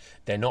ballistic.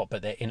 They're not,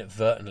 but they're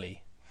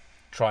inadvertently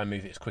try and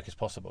move it as quick as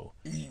possible.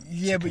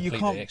 Yeah, but you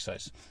can't. The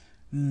exercise.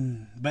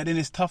 But then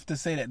it's tough to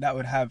say that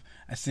would have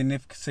a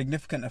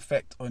significant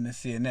effect on the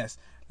CNS,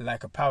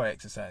 like a power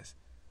exercise,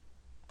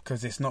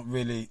 because it's not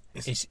really.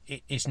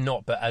 It's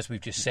not. But as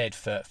we've just said,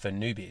 for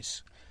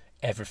newbies,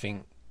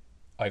 everything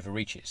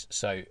overreaches.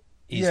 So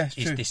is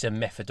this a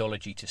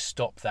methodology to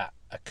stop that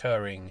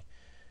occurring?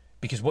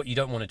 Because what you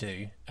don't want to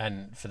do,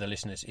 and for the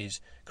listeners, is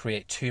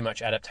create too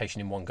much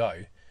adaptation in one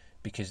go,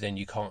 because then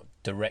you can't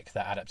direct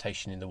that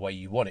adaptation in the way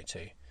you want it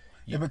to.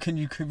 But can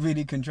you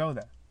really control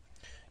that?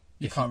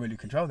 You can't really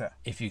control that.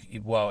 If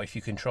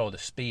you control the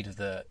speed of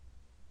the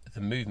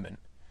movement.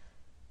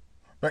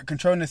 But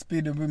controlling the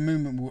speed of the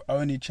movement will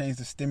only change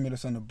the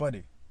stimulus on the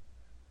body.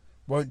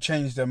 Won't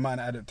change the amount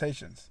of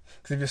adaptations.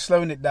 Because if you're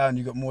slowing it down,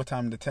 you've got more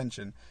time and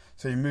attention.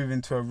 So you move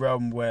into a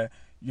realm where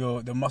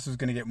the muscle's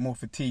going to get more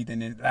fatigued,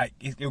 and then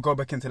it'll go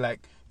back into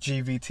like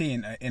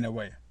GVT in a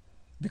way,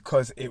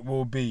 because it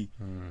will be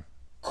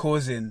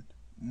causing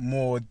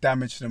more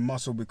damage to the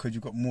muscle because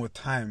you've got more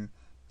time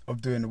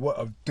of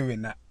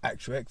doing that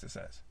actual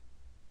exercise.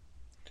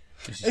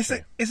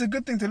 It's a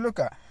good thing to look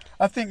at.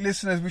 I think,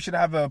 listeners, we should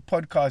have a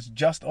podcast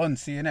just on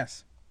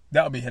CNS.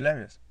 That would be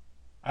hilarious.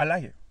 I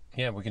like it.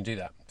 Yeah, we can do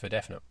that for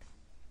definite.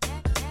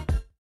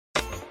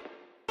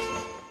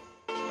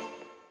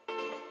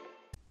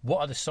 What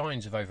are the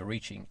signs of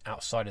overreaching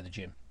outside of the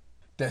gym?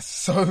 There's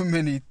so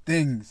many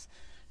things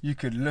you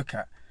could look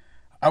at.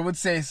 I would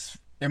say,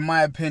 in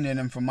my opinion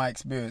and from my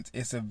experience,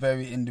 it's a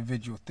very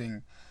individual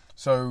thing.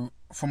 So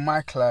for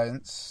my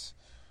clients,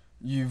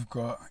 you've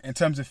got, in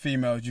terms of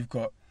females, you've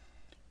got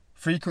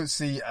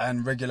frequency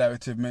and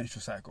regularity of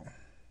menstrual cycle.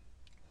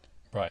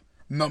 Right.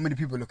 Not many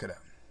people look at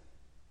that.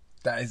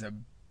 That is a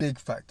big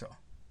factor.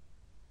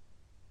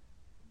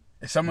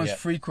 If someone's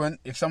frequent,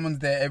 if someone's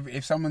there,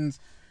 if someone's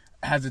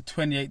has a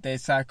 28-day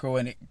cycle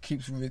and it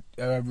keeps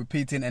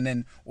repeating, and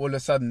then all of a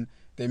sudden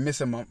they miss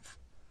a month,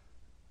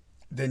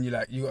 then you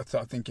got to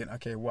start thinking,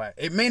 okay, why?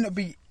 It may not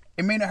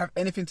have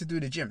anything to do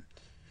with the gym,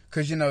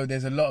 because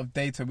there's a lot of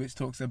data which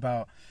talks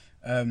about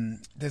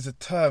there's a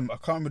term, I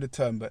can't remember the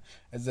term, but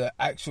there's an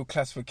actual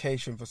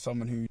classification for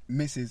someone who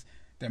misses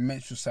their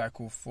menstrual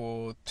cycle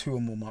for 2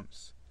 or more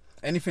months.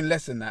 Anything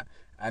less than that,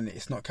 and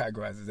it's not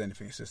categorized as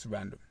anything, it's just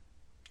random.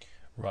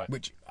 Right.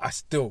 Which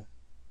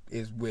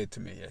is weird to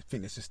me. I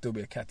think there should still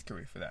be a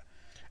category for that.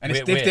 And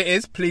if there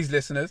is, please,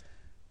 listeners,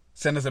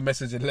 send us a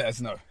message and let us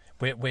know.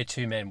 We're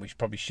two men, which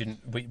probably shouldn't.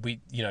 We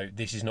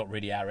this is not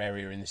really our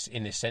area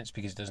in this sense,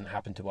 because it doesn't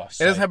happen to us.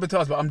 It doesn't happen to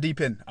us, but I'm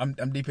deep in. I'm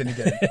deep in the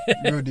game.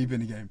 Real deep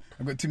in the game.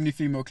 I've got too many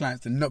female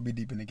clients to not be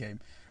deep in the game.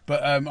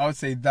 But I would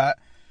say that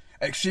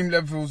extreme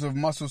levels of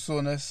muscle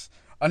soreness.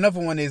 Another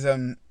one is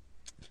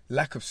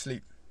lack of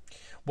sleep.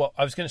 Well,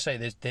 I was going to say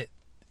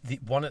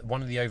one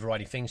of the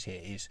overriding things here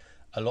is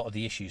a lot of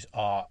the issues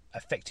are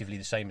effectively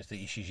the same as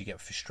the issues you get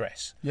for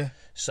stress. Yeah.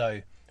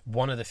 So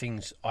one of the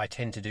things I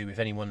tend to do with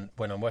anyone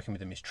when I'm working with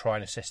them is try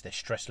and assess their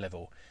stress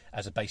level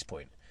as a base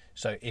point.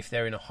 So if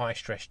they're in a high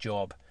stress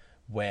job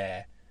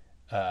where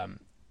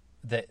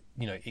that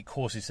it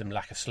causes them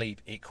lack of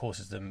sleep, it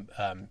causes them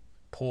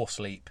poor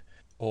sleep,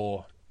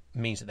 or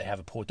means that they have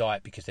a poor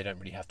diet because they don't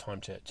really have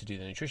time to do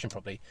the nutrition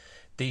properly,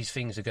 these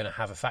things are going to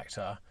have a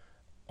factor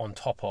on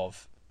top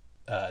of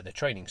the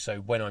training. So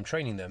when I'm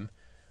training them,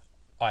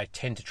 I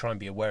tend to try and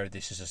be aware of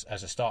this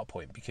as a start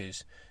point,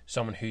 because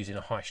someone who's in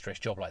a high stress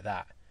job like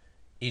that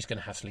is going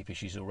to have sleep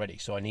issues already.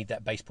 So I need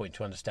that base point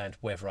to understand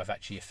whether I've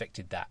actually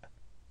affected that.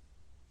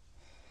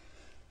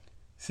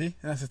 See,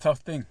 that's a tough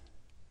thing,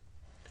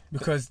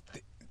 because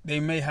they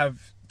may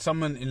have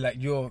someone in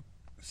like your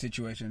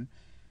situation,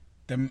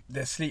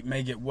 their sleep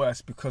may get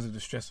worse because of the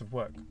stress of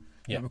work,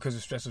 not because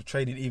of stress of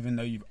training, even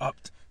though you've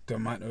upped the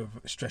amount of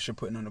stress you're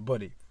putting on the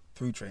body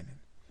through training.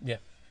 Yeah.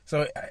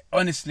 So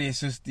honestly,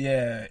 it's just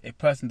a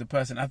person to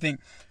person. I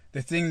think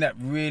the thing that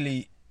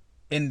really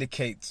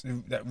indicates,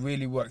 that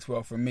really works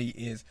well for me,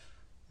 is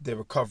the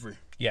recovery.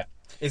 Yeah.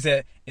 Is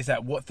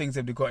that what things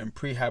have they got in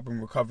prehab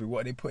and recovery?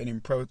 What are they putting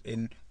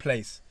in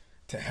place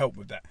to help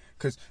with that?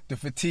 Because the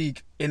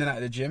fatigue in and out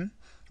of the gym,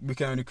 we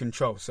can only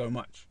control so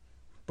much,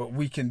 but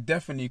we can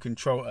definitely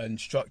control and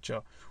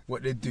structure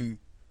what they do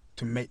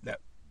to make that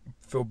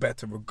feel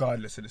better,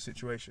 regardless of the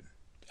situation.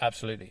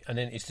 Absolutely. And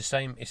then it's the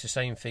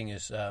same thing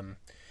as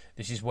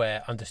this is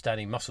where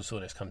understanding muscle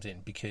soreness comes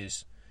in,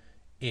 because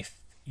if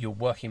you're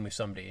working with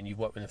somebody and you've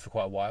worked with them for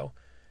quite a while,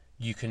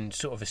 you can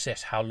sort of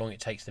assess how long it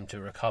takes them to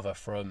recover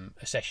from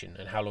a session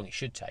and how long it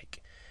should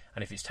take.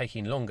 And if it's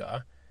taking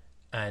longer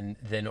and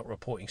they're not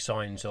reporting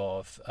signs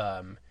of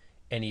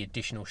any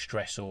additional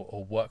stress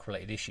or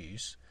work-related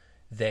issues,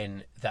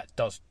 then that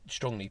does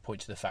strongly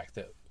point to the fact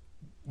that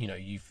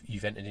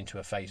you've entered into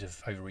a phase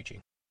of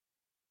overreaching.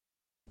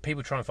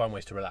 People try and find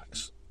ways to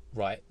relax,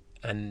 right?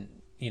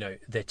 And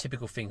their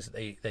typical things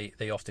that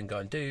they often go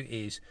and do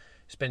is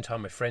spend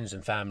time with friends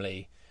and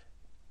family,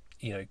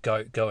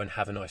 go and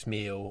have a nice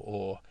meal,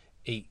 or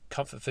eat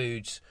comfort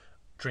foods,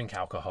 drink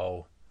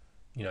alcohol.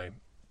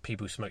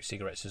 People smoke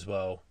cigarettes as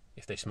well,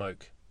 if they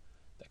smoke,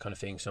 that kind of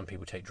thing. Some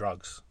people take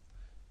drugs.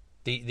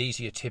 These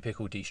are your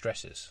typical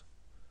de-stressors.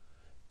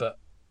 But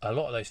a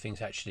lot of those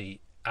things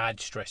actually add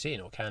stress in,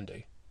 or can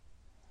do.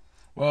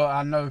 Well,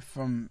 I know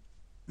from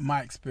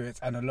my experience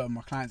and a lot of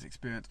my clients'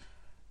 experience,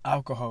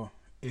 alcohol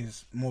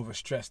is more of a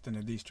stress than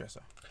a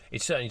de-stressor.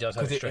 It certainly does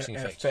have a stressing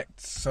effect. It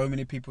affects so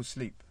many people's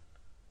sleep.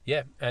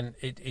 Yeah, and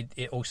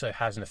it also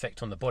has an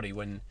effect on the body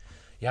when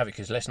you have it,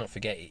 because let's not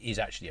forget, it is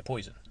actually a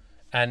poison.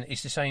 And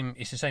it's the same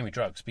with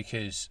drugs,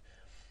 because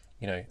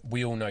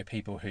we all know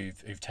people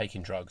who've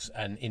taken drugs,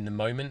 and in the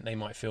moment they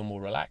might feel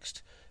more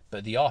relaxed,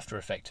 but the after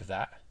effect of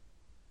that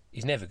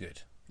is never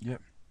good.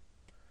 Yep.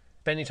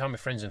 Spending time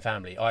with friends and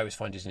family, I always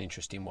find, is an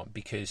interesting one,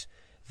 because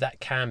that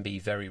can be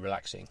very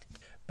relaxing,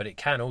 but it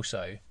can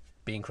also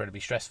be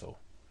incredibly stressful.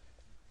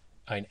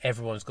 I mean,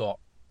 everyone's got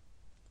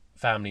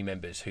family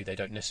members who they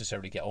don't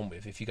necessarily get on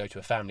with. If you go to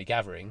a family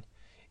gathering,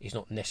 it's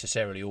not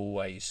necessarily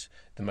always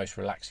the most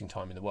relaxing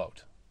time in the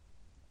world.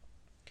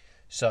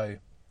 So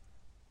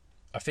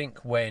I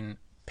think when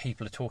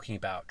people are talking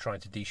about trying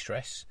to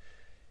de-stress,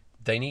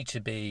 they need to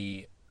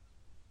be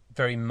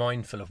very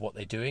mindful of what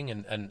they're doing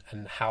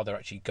and how they're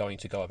actually going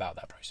to go about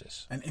that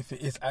process. And if it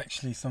is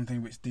actually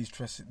something which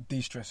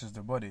de-stresses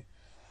the body.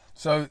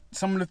 So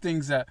some of the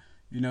things that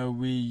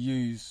we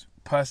use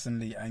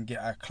personally and get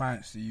our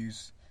clients to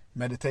use: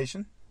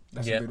 meditation.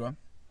 That's a good one.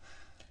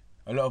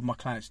 A lot of my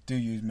clients do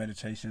use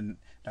meditation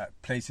at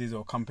places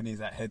or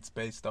companies at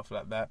Headspace, stuff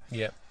like that.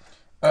 Yeah.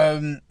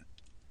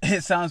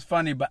 It sounds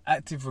funny, but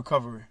active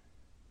recovery.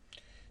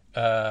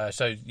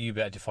 So you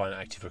better define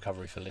active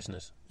recovery for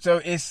listeners.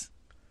 So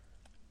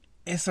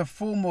it's a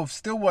form of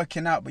still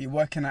working out, but you're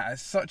working out at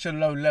such a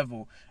low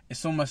level.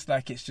 It's almost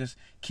like it's just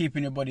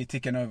keeping your body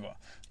ticking over.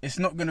 It's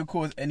not going to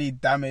cause any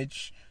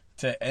damage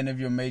to any of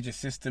your major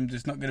systems.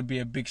 It's not going to be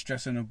a big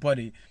stress on the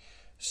body.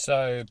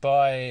 So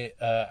by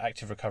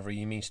active recovery,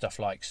 you mean stuff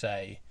like,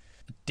 say,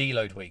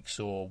 deload weeks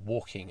or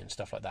walking and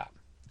stuff like that?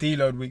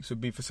 Deload weeks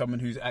would be for someone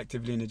who's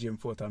actively in the gym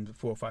 4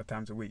 or 5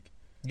 times a week.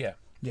 Yeah.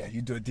 Yeah,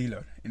 you do a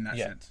deload in that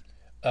sense.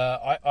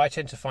 I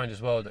tend to find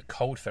as well that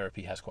cold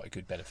therapy has quite a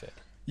good benefit.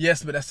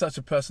 Yes, but that's such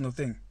a personal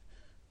thing.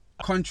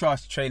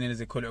 Contrast training, as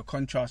they call it, or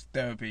contrast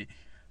therapy.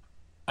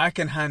 I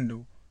can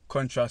handle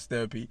contrast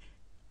therapy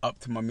up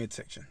to my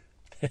midsection.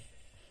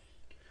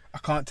 I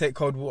can't take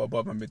cold water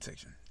above my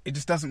midsection. It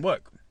just doesn't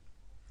work.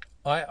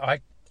 I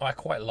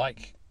quite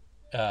like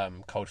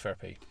cold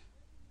therapy.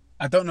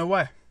 I don't know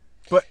why,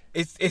 but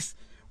it's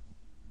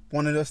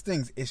one of those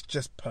things. It's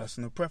just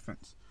personal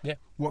preference. Yeah.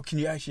 What can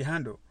you actually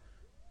handle?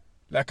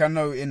 Like, I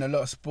know in a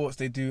lot of sports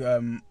they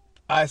do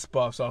ice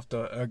baths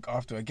after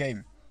a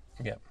game.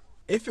 Yeah.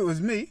 If it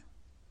was me,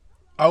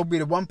 I would be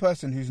the one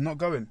person who's not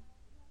going.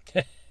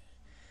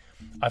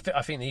 I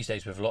think these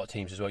days with a lot of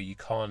teams as well, you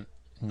can't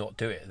not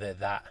do it. They're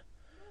that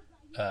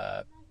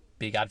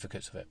big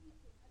advocates of it.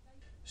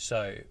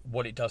 So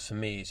what it does for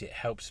me is it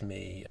helps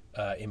me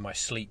in my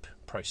sleep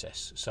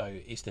process. So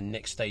it's the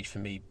next stage for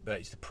me,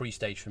 it's the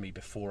pre-stage for me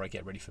before I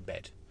get ready for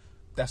bed.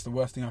 That's the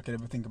worst thing I could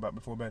ever think about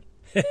before bed.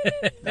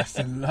 That's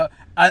a lot.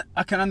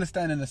 I can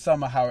understand in the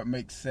summer how it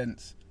makes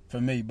sense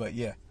for me, but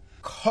yeah.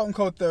 Hot and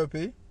cold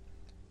therapy,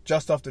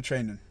 just after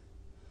training.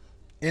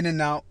 In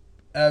and out.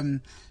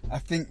 I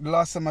think the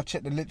last time I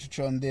checked the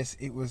literature on this,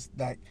 it was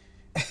like...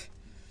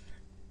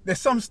 there's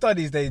some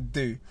studies they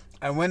do,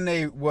 and when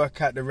they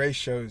work out the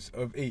ratios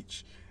of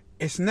each,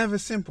 it's never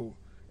simple.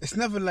 It's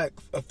never like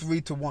a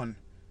 3-to-1.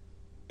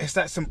 It's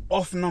like some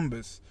off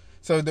numbers.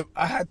 So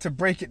I had to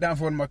break it down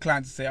for one of my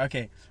clients to say,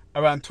 okay,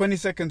 around 20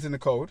 seconds in the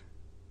cold,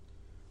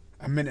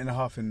 a minute and a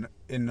half in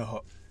the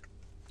hot.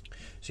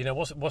 So, you know,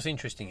 what's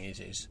interesting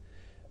is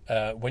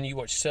when you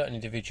watch certain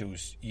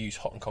individuals use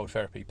hot and cold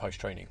therapy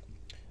post-training,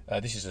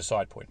 this is a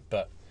side point,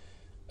 but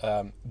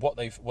what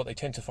they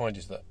tend to find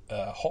is that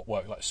hot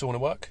work, like sauna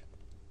work,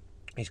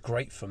 is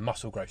great for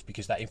muscle growth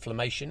because that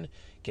inflammation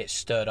gets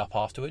stirred up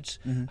afterwards,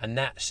 and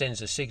that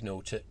sends a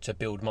signal to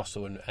build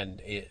muscle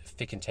and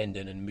thicken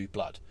tendon and move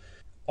blood.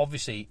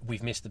 Obviously,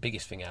 we've missed the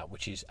biggest thing out,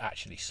 which is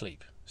actually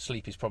sleep.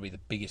 Sleep is probably the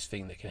biggest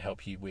thing that can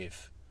help you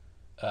with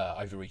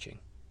overreaching.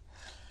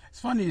 It's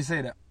funny you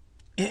say that.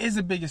 It is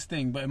the biggest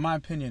thing, but in my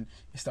opinion,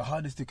 it's the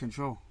hardest to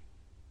control.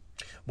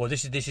 Well,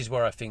 this is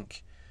where I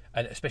think,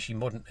 and especially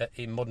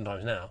in modern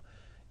times now,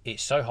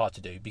 it's so hard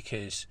to do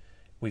because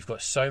we've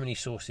got so many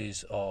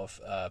sources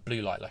of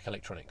blue light, like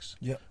electronics.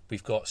 Yep.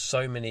 We've got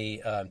so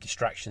many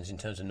distractions in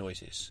terms of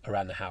noises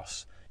around the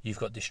house. You've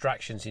got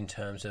distractions in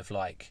terms of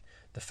like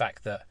the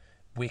fact that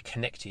we're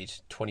connected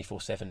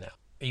 24/7 now.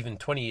 Even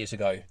 20 years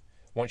ago,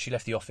 once you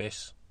left the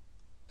office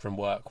from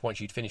work,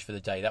 once you'd finished for the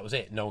day, that was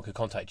it. No one could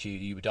contact you.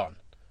 You were done,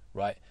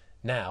 right?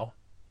 Now,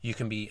 you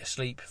can be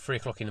asleep 3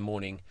 o'clock in the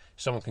morning.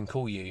 Someone can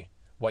call you,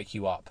 wake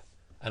you up,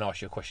 and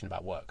ask you a question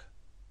about work.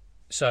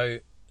 So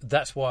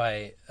that's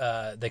why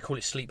they call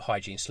it sleep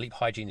hygiene. Sleep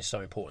hygiene is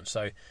so important.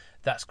 So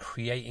that's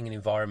creating an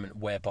environment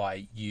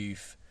whereby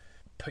you've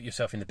put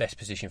yourself in the best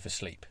position for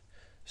sleep.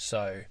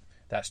 So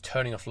that's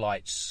turning off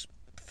lights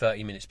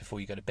 30 minutes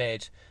before you go to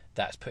bed.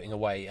 That's putting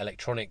away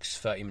electronics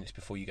 30 minutes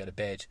before you go to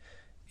bed.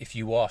 If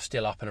you are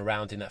still up and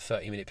around in that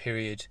 30-minute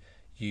period,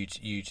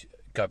 you'd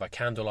go by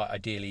candlelight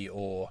ideally,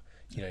 or,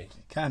 you know...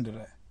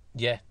 Candlelight?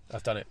 Yeah,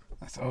 I've done it.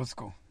 That's old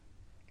school.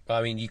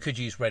 I mean, you could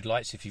use red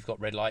lights if you've got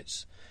red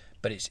lights,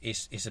 but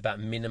it's about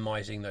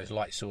minimising those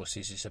light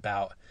sources. It's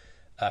about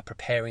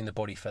preparing the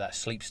body for that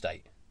sleep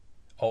state,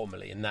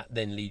 ultimately, and that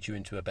then leads you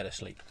into a better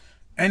sleep.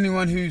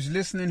 Anyone who's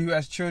listening who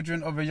has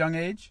children of a young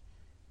age,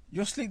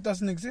 your sleep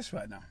doesn't exist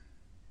right now.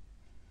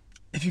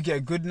 If you get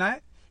a good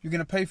night, you're going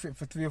to pay for it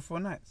for 3 or 4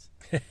 nights.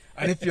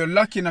 And if you're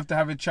lucky enough to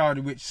have a child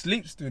which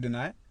sleeps through the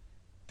night,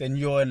 then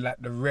you're in like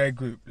the rare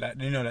group,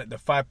 like, you know, like the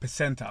 5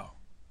 percentile.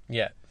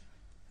 Yeah.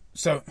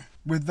 So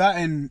with that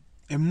in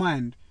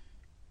mind,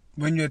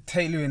 when you're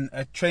tailoring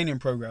a training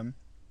program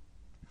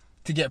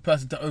to get a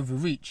person to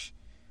overreach,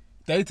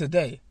 day to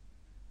day,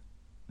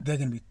 they're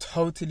going to be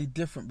totally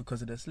different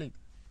because of their sleep.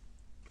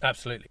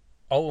 Absolutely.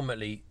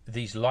 Ultimately,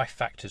 these life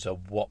factors are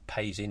what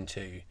pays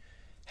into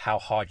how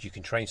hard you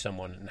can train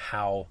someone and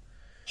how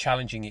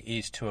challenging it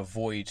is to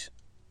avoid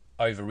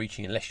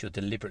overreaching unless you're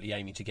deliberately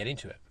aiming to get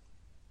into it.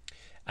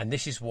 And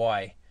this is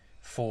why,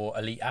 for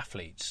elite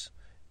athletes,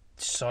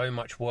 so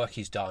much work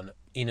is done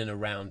in and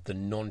around the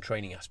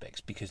non-training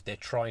aspects, because they're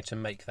trying to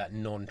make that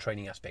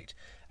non-training aspect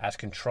as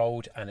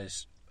controlled and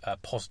as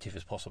positive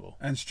as possible.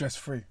 And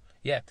stress-free.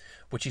 Yeah,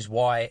 which is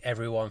why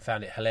everyone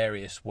found it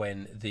hilarious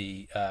when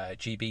the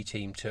GB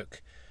team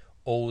took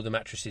all the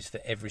mattresses for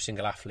every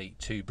single athlete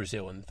to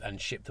Brazil and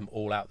shipped them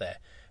all out there.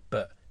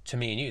 But to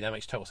me and you, that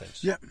makes total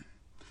sense. Yep.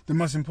 The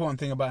most important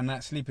thing about a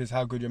night's sleep is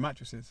how good your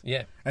mattress is.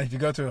 Yeah. And if you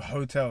go to a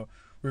hotel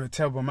with a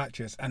terrible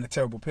mattress and a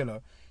terrible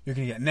pillow, you're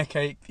going to get neck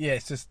ache. Yeah,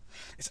 it's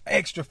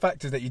extra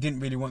factors that you didn't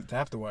really want to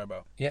have to worry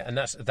about. Yeah, and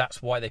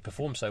that's why they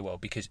perform so well,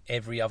 because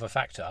every other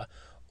factor,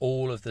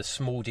 all of the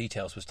small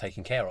details was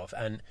taken care of.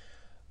 And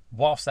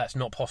whilst that's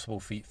not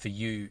possible for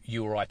you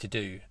or I to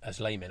do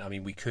as laymen, I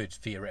mean, we could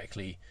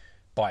theoretically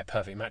buy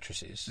perfect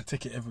mattresses. I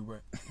take it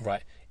everywhere.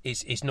 Right.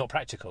 It's not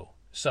practical.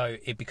 So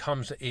it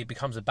becomes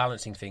a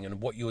balancing thing,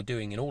 and what you're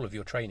doing in all of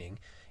your training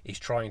is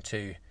trying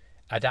to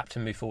adapt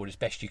and move forward as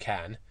best you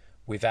can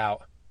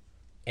without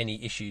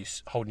any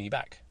issues holding you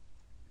back.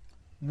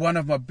 One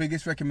of my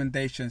biggest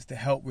recommendations to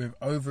help with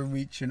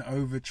overreach and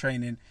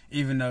overtraining,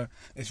 even though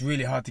it's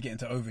really hard to get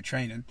into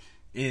overtraining,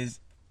 is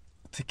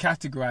to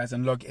categorize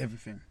and log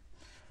everything.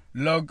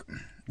 Log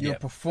your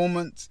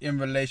performance in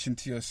relation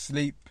to your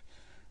sleep.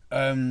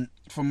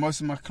 For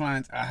most of my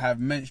clients, I have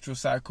menstrual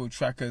cycle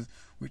trackers,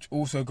 which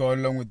also go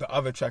along with the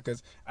other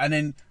trackers. And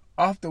then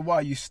after a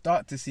while, you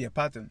start to see a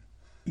pattern.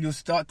 You'll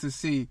start to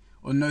see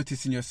or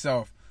notice in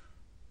yourself,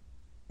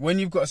 when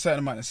you've got a certain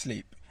amount of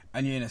sleep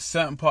and you're in a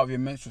certain part of your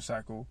menstrual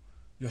cycle,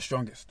 you're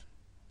strongest.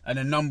 And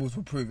the numbers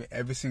will prove it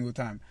every single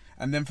time.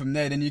 And then from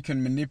there, then you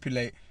can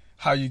manipulate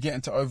how you get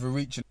into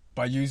overreach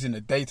by using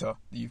the data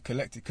that you've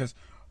collected. Because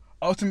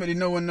ultimately,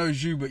 no one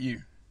knows you but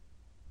you.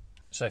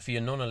 So for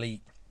your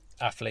non-elite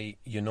athlete,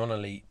 your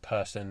non-elite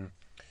person,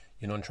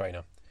 your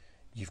non-trainer,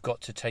 you've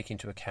got to take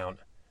into account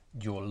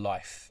your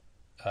life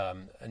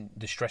and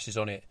the stresses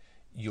on it,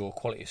 your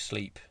quality of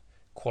sleep,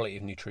 quality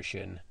of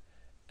nutrition,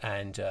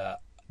 and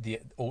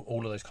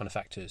all of those kind of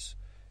factors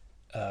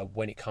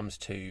when it comes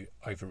to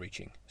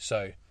overreaching.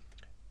 So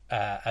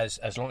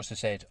as Lawrence has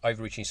said,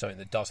 overreaching is something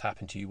that does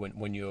happen to you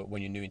when you're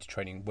new into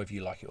training, whether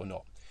you like it or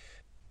not.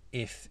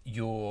 If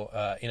you're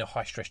in a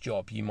high stress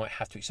job, you might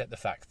have to accept the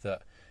fact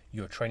that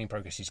your training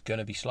progress is going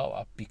to be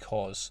slower,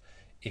 because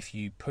if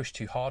you push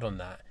too hard on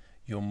that,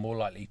 you're more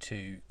likely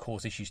to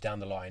cause issues down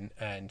the line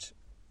and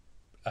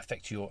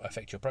affect your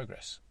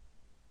progress.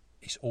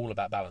 It's all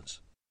about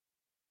balance.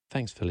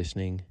 Thanks for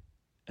listening,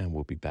 and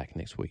we'll be back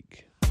next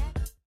week.